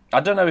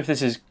 I don't know if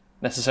this is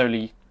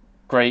necessarily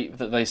great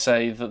that they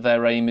say that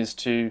their aim is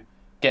to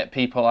get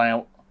people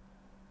out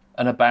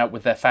and about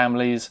with their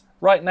families.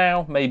 Right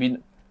now, maybe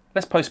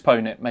let's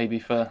postpone it maybe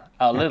for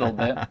a little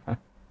bit.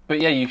 But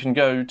yeah, you can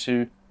go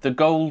to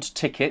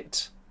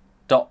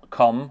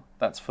thegoldticket.com.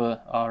 That's for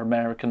our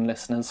American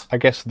listeners. I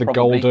guess the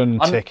probably. golden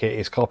ticket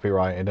is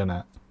copyrighted, isn't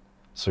it?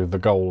 So the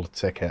gold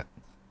ticket.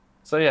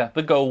 So yeah,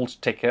 the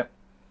gold ticket.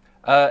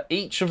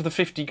 Each of the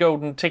 50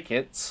 golden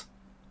tickets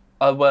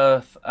are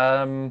worth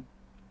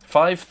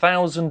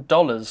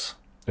 $5,000.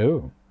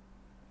 Ooh.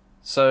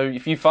 So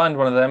if you find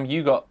one of them,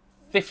 you got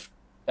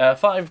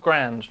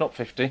 $5,000, not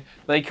 50.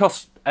 It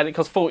costs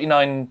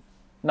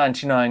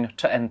 $49.99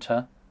 to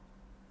enter.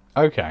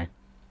 Okay.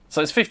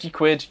 So it's 50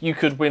 quid. You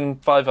could win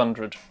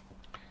 500.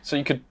 So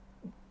you could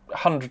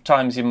 100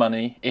 times your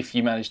money if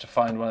you manage to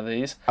find one of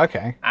these.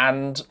 Okay.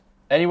 And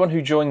anyone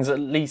who joins at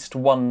least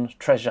one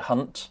treasure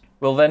hunt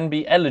will then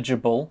be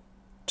eligible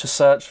to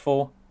search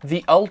for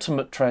the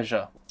ultimate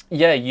treasure.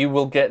 Yeah, you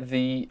will get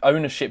the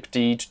ownership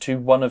deed to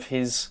one of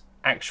his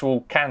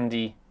actual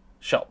candy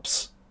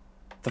shops,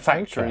 the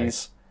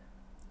factories,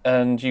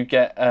 and you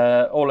get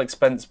all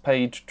expense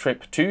paid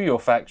trip to your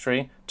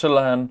factory to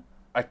learn.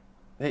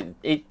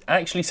 It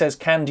actually says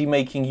Candy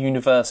Making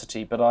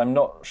University, but I'm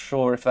not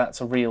sure if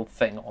that's a real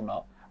thing or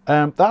not.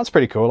 That's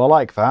pretty cool. I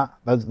like that.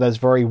 There's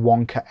very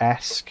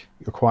Wonka-esque.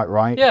 You're quite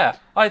right. Yeah,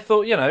 I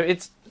thought,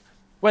 it's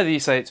whether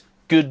you say it's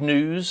good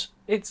news,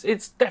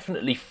 it's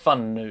definitely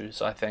fun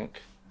news, I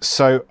think.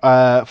 So,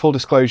 full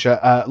disclosure,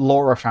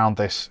 Laura found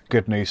this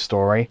good news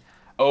story.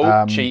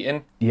 Oh,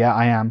 cheating. Yeah,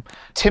 I am.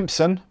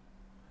 Timpson,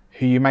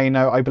 who you may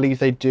know, I believe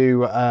they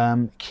do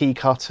key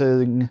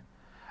cutting.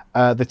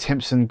 The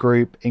Timpson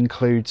group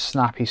includes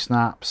Snappy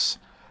Snaps.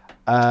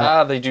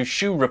 They do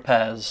shoe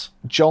repairs.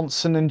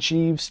 Johnson and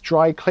Jeeves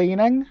Dry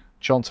Cleaning.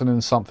 Johnson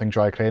and something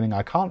Dry Cleaning.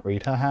 I can't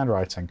read her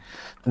handwriting.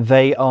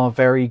 They are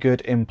very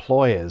good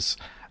employers.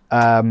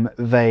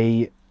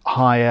 They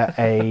hire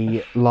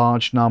a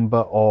large number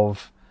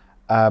of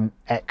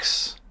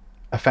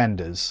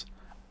ex-offenders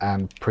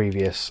and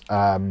previous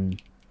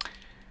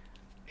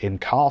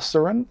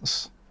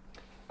incarcerants.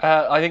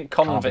 I think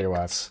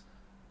convicts.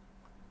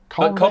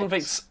 But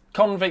convicts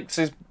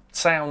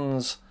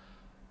sounds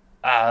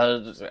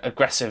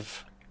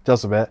aggressive.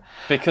 Does a bit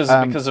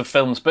because of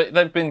films, but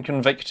they've been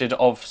convicted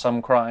of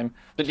some crime.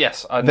 But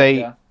yes,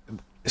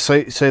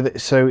 So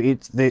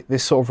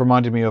this sort of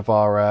reminded me of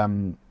our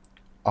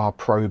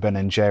pro Ben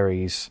and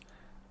Jerry's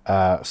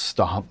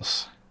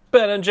stance.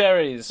 Ben and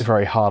Jerry's. It's a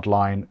very hard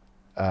line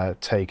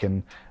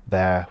taken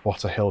there.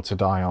 What a hill to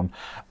die on.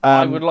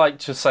 I would like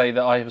to say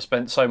that I have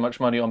spent so much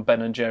money on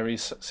Ben and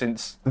Jerry's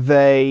since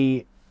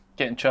they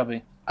getting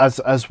chubby.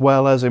 As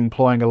well as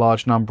employing a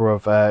large number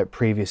of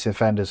previous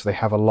offenders, they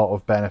have a lot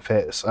of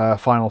benefits.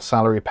 Final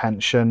salary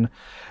pension.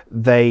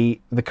 The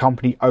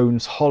company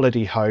owns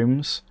holiday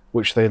homes,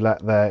 which they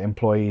let their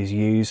employees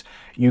use.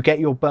 You get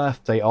your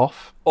birthday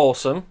off.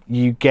 Awesome.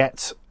 You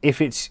get if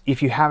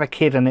you have a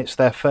kid and it's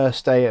their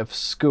first day of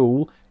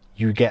school,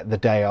 you get the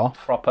day off.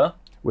 Proper.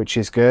 Which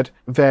is good.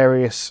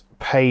 Various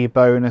pay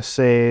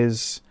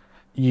bonuses.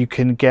 You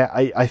can get,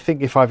 I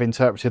think if I've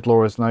interpreted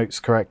Laura's notes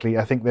correctly,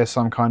 I think there's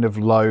some kind of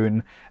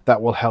loan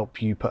that will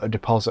help you put a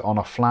deposit on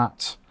a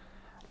flat,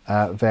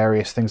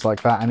 various things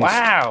like that. And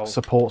It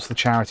supports the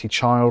charity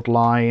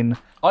Childline.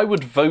 I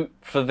would vote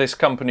for this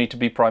company to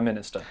be Prime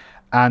Minister.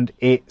 And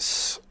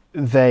it's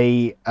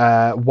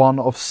one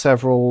of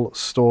several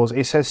stores.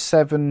 It says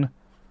 7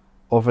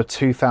 of a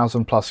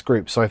 2,000 plus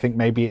group, so I think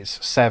maybe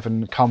it's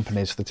 7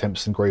 companies, the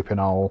Timpson Group in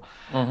all,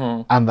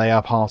 and they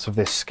are part of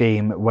this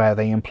scheme where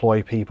they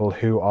employ people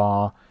who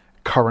are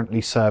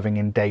currently serving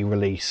in day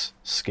release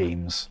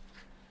schemes,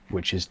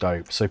 which is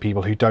dope. So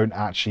people who don't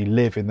actually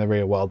live in the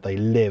real world, they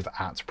live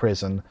at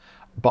prison,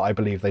 but I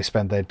believe they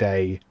spend their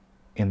day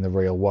in the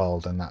real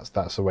world, and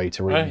that's a way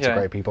to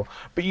reintegrate people.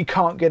 But you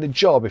can't get a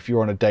job if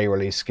you're on a day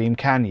release scheme,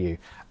 can you?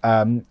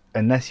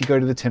 Unless you go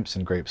to the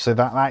Timpson Group. So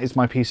that is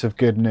my piece of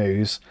good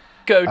news.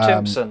 Go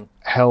Timpson.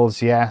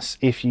 Hells yes.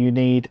 If you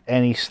need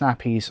any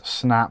snappies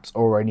snapped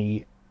or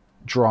any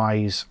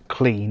dries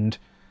cleaned,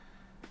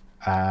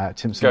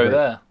 Timpson Go Group,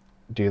 there.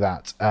 do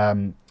that.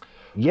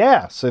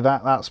 So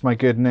that's my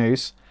good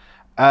news.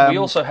 We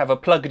also have a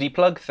pluggity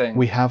plug thing.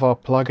 We have our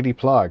pluggity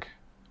plug.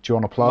 Do you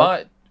want to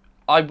plug?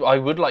 I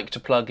would like to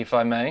plug, if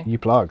I may. You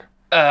plug.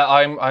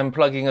 I'm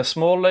plugging a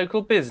small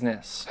local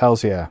business.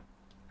 Hells yeah.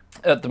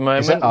 At the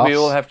moment, we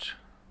all have to...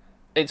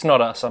 It's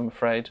not us, I'm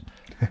afraid.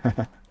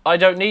 I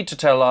don't need to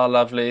tell our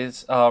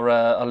lovelies,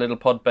 our little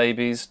pod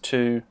babies,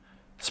 to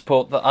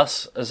support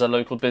us as a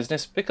local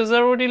business because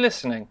they're already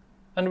listening,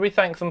 and we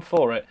thank them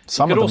for it.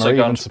 Some you could of them also are go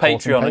even onto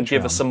Patreon supporting and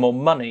give us some more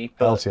money.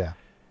 But Hells yeah.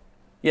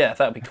 Yeah,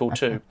 that'd be cool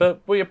too.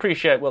 But we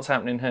appreciate what's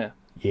happening here.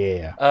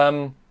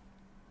 Yeah.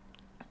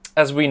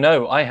 As we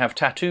know, I have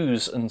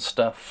tattoos and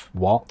stuff.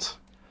 What?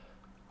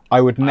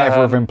 I would never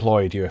have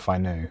employed you if I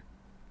knew.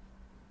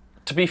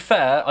 To be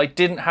fair, I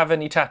didn't have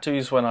any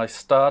tattoos when I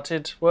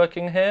started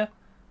working here.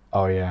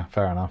 Oh yeah,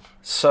 fair enough.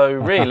 So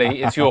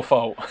really, it's your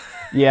fault.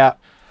 Yeah.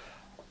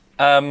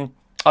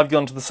 I've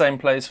gone to the same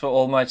place for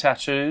all my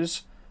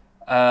tattoos.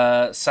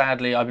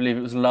 Sadly, I believe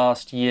it was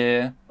last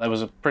year, there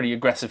was a pretty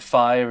aggressive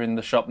fire in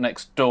the shop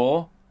next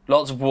door.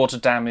 Lots of water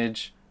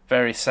damage,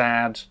 very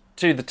sad.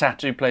 To the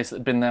tattoo place that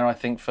had been there, I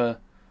think, for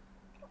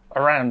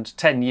around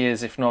 10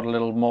 years, if not a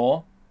little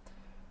more.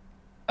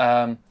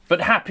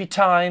 But happy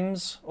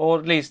times, or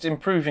at least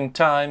improving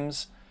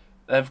times.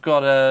 They've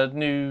got a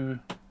new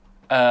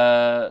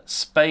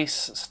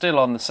space still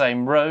on the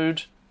same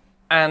road.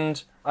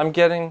 And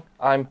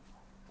I'm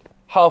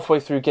halfway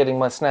through getting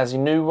my snazzy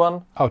new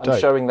one. Oh, dope. I'm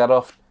showing that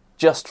off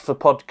just for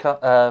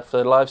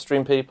for live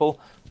stream people.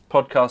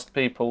 Podcast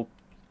people,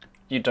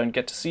 you don't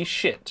get to see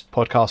shit.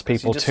 Podcast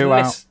people, 2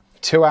 hours,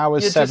 2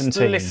 hours You're 17. just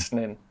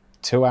listening.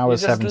 2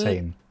 hours You're just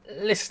 17.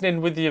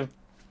 Listening with your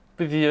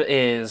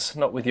ears,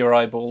 not with your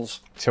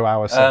eyeballs. 2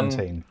 hours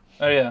 17.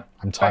 Oh yeah.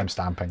 I'm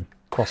timestamping.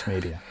 Cross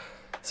media.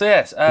 So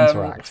yes,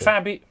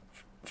 Interactive.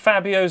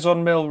 Fabio's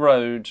on Mill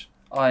Road.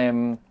 I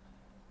am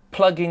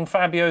plugging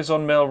Fabio's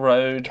on Mill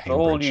Road for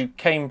all you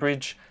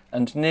Cambridge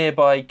and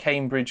nearby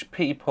Cambridge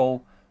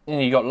people.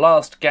 And you got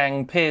Last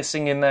Gang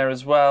Piercing in there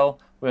as well,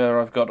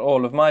 where I've got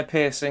all of my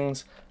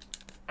piercings.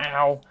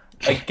 Ow.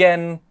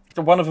 Again,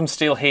 one of them's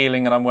still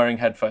healing and I'm wearing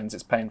headphones.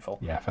 It's painful.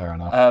 Yeah, fair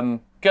enough.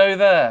 Go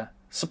there.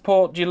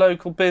 Support your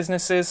local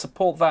businesses.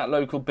 Support that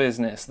local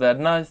business. They're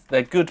nice.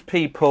 They're good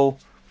people.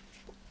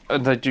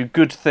 And they do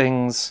good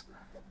things.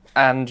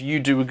 And you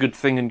do a good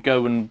thing and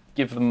go and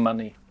give them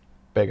money.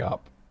 Big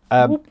up.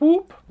 Whoop,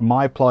 whoop.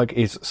 My plug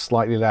is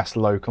slightly less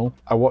local.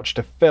 I watched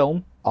a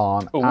film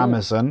on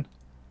Amazon,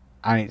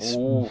 and it's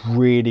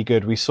really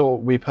good. We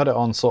put it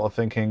on sort of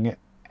thinking,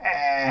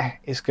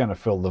 it's going to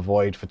fill the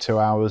void for 2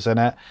 hours in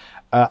it.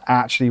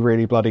 Actually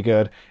really bloody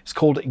good. It's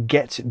called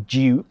Get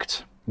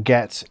Duked.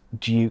 Get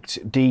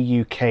Duked,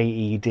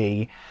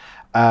 D-U-K-E-D.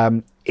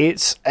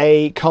 It's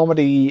a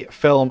comedy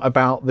film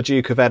about the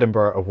Duke of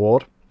Edinburgh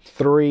Award.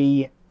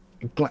 3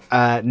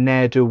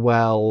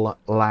 ne'er-do-well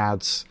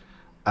lads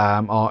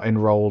are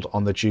enrolled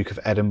on the Duke of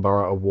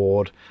Edinburgh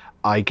Award,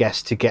 I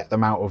guess to get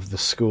them out of the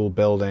school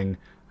building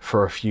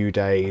for a few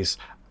days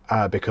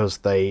because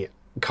they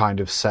kind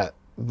of set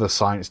the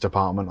science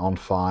department on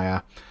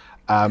fire.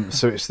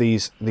 So it's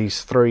these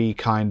 3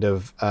 kind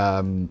of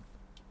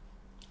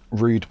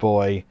rude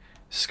boy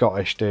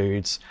Scottish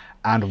dudes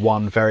and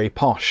 1 very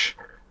posh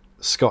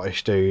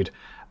Scottish dude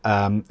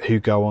who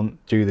go on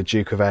do the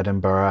Duke of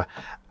Edinburgh,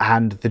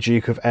 and the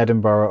Duke of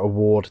Edinburgh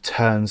Award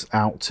turns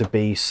out to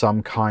be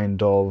some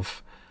kind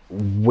of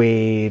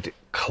weird,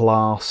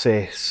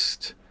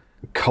 classist,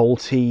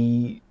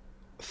 culty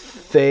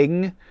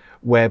thing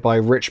whereby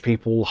rich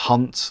people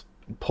hunt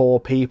poor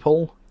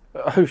people.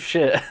 Oh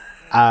shit.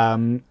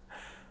 And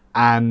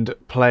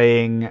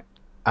playing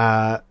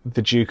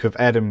the Duke of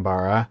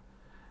Edinburgh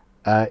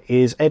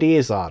is Eddie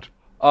Izzard.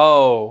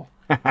 Oh.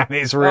 And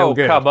it's real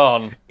good. Come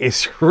on.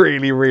 It's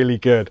really, really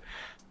good.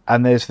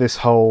 And there's this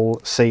whole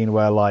scene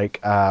where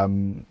like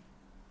one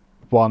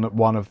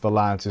of the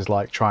lads is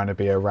like trying to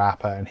be a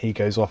rapper, and he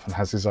goes off and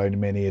has his own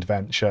mini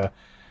adventure.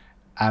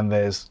 And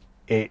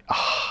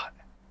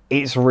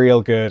it's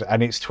real good,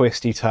 and it's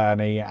twisty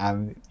turny,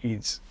 and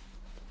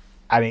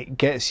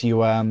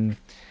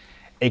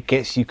it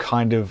gets you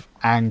kind of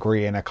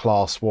angry in a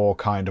class war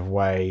kind of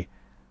way,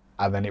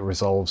 and then it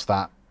resolves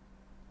that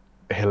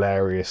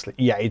hilariously.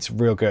 Yeah, it's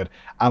real good.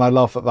 And I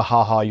love that the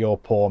haha you're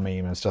poor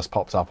meme has just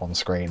popped up on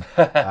screen.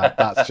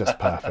 That's just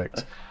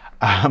perfect.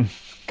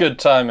 Good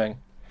timing.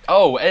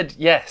 Oh, Ed,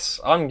 yes.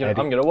 I'm gonna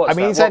watch that. I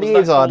mean, it's Eddie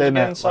Izzard, isn't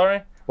it?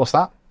 Sorry? What's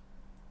that?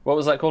 What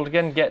was that called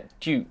again? Get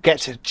Duked. Get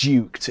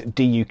Duked.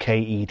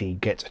 D-U-K-E-D.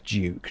 Get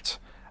Duked.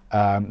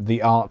 The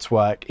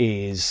artwork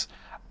is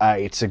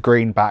it's a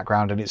green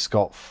background, and it's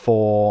got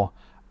 4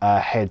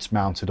 heads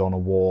mounted on a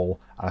wall,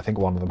 and I think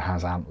one of them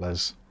has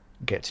antlers.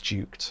 Get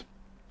Duked.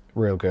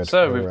 Real good.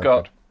 So we've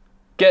got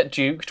Get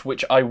Duked,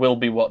 which I will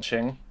be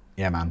watching.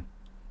 Yeah, man.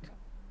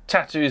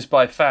 Tattoos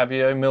by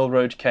Fabio, Mill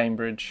Road,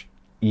 Cambridge.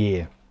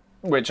 Yeah.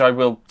 Which I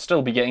will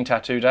still be getting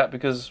tattooed at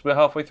because we're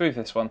halfway through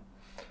this one.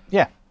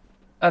 Yeah.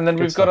 And then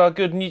we've got our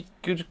good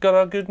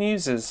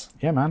newses.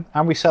 Yeah, man.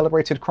 And we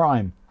celebrated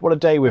crime. What a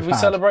day we've had. We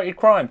celebrated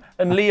crime.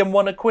 And Liam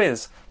won a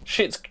quiz.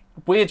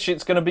 Weird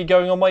shit's going to be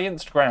going on my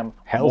Instagram.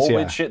 Hells yeah. More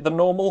weird shit than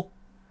normal.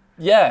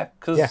 Yeah,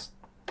 because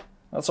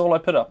that's all I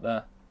put up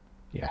there.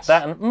 Yes.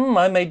 That and,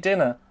 I made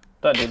dinner.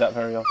 Don't do that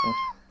very often.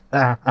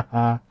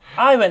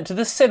 I went to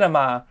the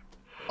cinema.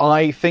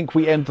 I think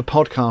we end the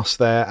podcast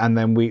there, and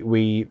then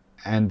we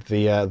end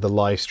the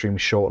live stream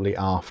shortly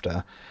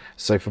after.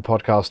 So for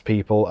podcast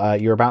people,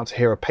 you're about to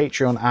hear a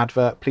Patreon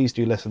advert. Please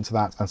do listen to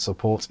that and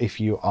support if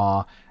you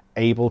are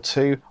able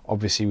to.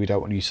 Obviously, we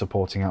don't want you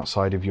supporting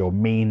outside of your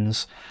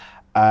means.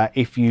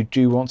 If you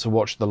do want to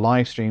watch the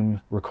live stream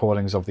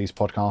recordings of these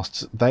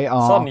podcasts, It's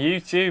on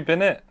YouTube,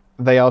 innit?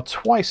 They are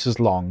twice as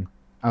long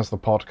as the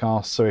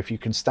podcast, so if you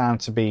can stand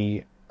to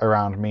be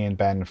around me and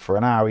Ben for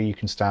an hour, you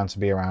can stand to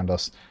be around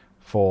us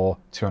for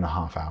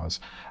 2.5 hours.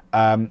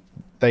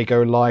 They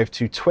go live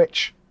to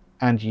Twitch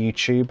and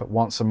YouTube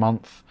once a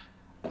month.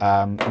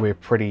 We're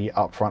pretty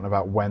upfront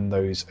about when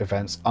those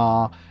events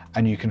are,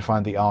 and you can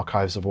find the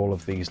archives of all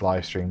of these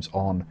live streams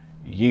on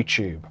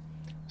YouTube.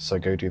 So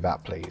go do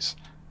that, please.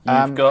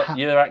 You've got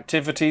your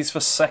activities for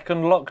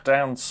second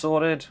lockdown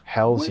sorted.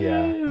 Hells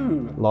yeah.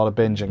 A lot of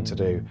binging to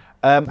do.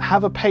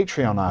 Have a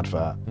Patreon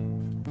advert.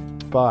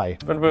 Bye.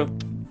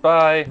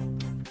 Bye.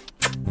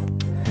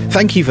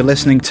 Thank you for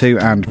listening to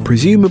and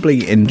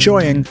presumably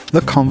enjoying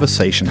the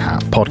Conversation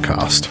Hat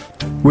podcast.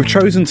 We've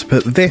chosen to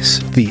put this,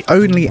 the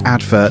only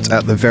advert,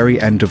 at the very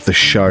end of the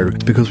show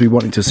because we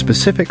wanted to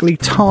specifically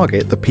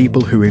target the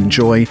people who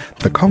enjoy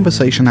the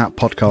Conversation Hat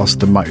podcast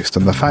the most.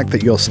 And the fact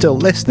that you're still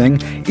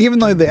listening, even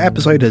though the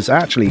episode has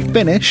actually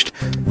finished,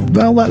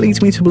 well, that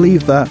leads me to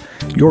believe that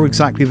you're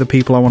exactly the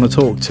people I want to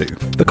talk to.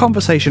 The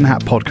Conversation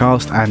Hat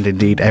podcast, and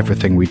indeed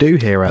everything we do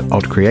here at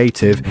Odd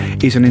Creative,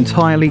 is an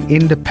entirely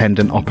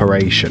independent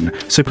operation.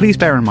 So please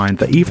bear in mind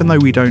that even though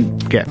we don't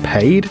get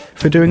paid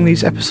for doing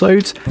these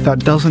episodes, that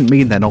doesn't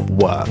mean they're not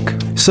work.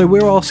 So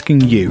we're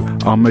asking you,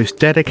 our most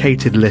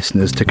dedicated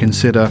listeners, to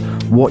consider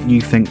what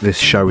you think this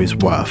show is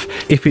worth.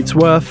 If it's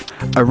worth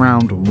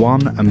around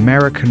 $1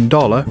 American,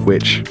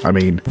 which, I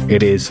mean,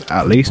 it is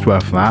at least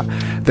worth that,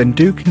 then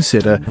do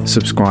consider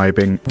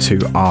subscribing to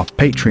our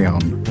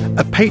Patreon.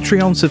 A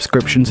Patreon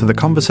subscription to the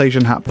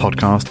Conversation Hat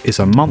podcast is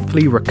a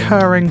monthly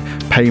recurring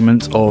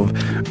payment of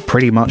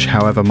pretty much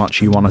however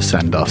much you want to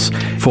send us.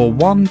 For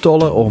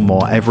 $1 or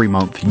more every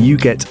month, you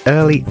get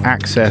early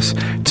access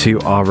to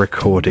our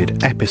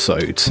recorded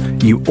episodes.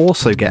 You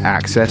also get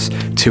access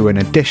to an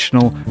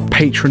additional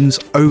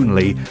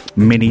patrons-only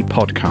mini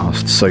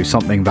podcast, so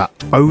something that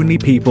only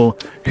people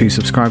who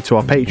subscribe to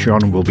our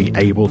Patreon will be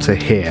able to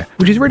hear,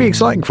 which is really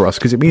exciting for us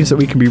because it means that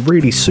we can be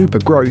really super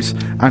gross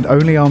and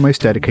only our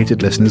most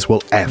dedicated listeners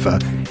will ever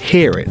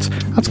hear it.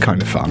 That's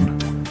kind of fun.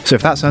 So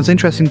if that sounds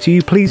interesting to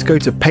you, please go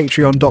to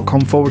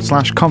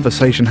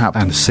patreon.com/conversationhat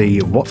and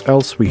see what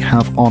else we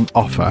have on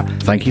offer.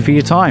 Thank you for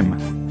your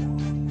time.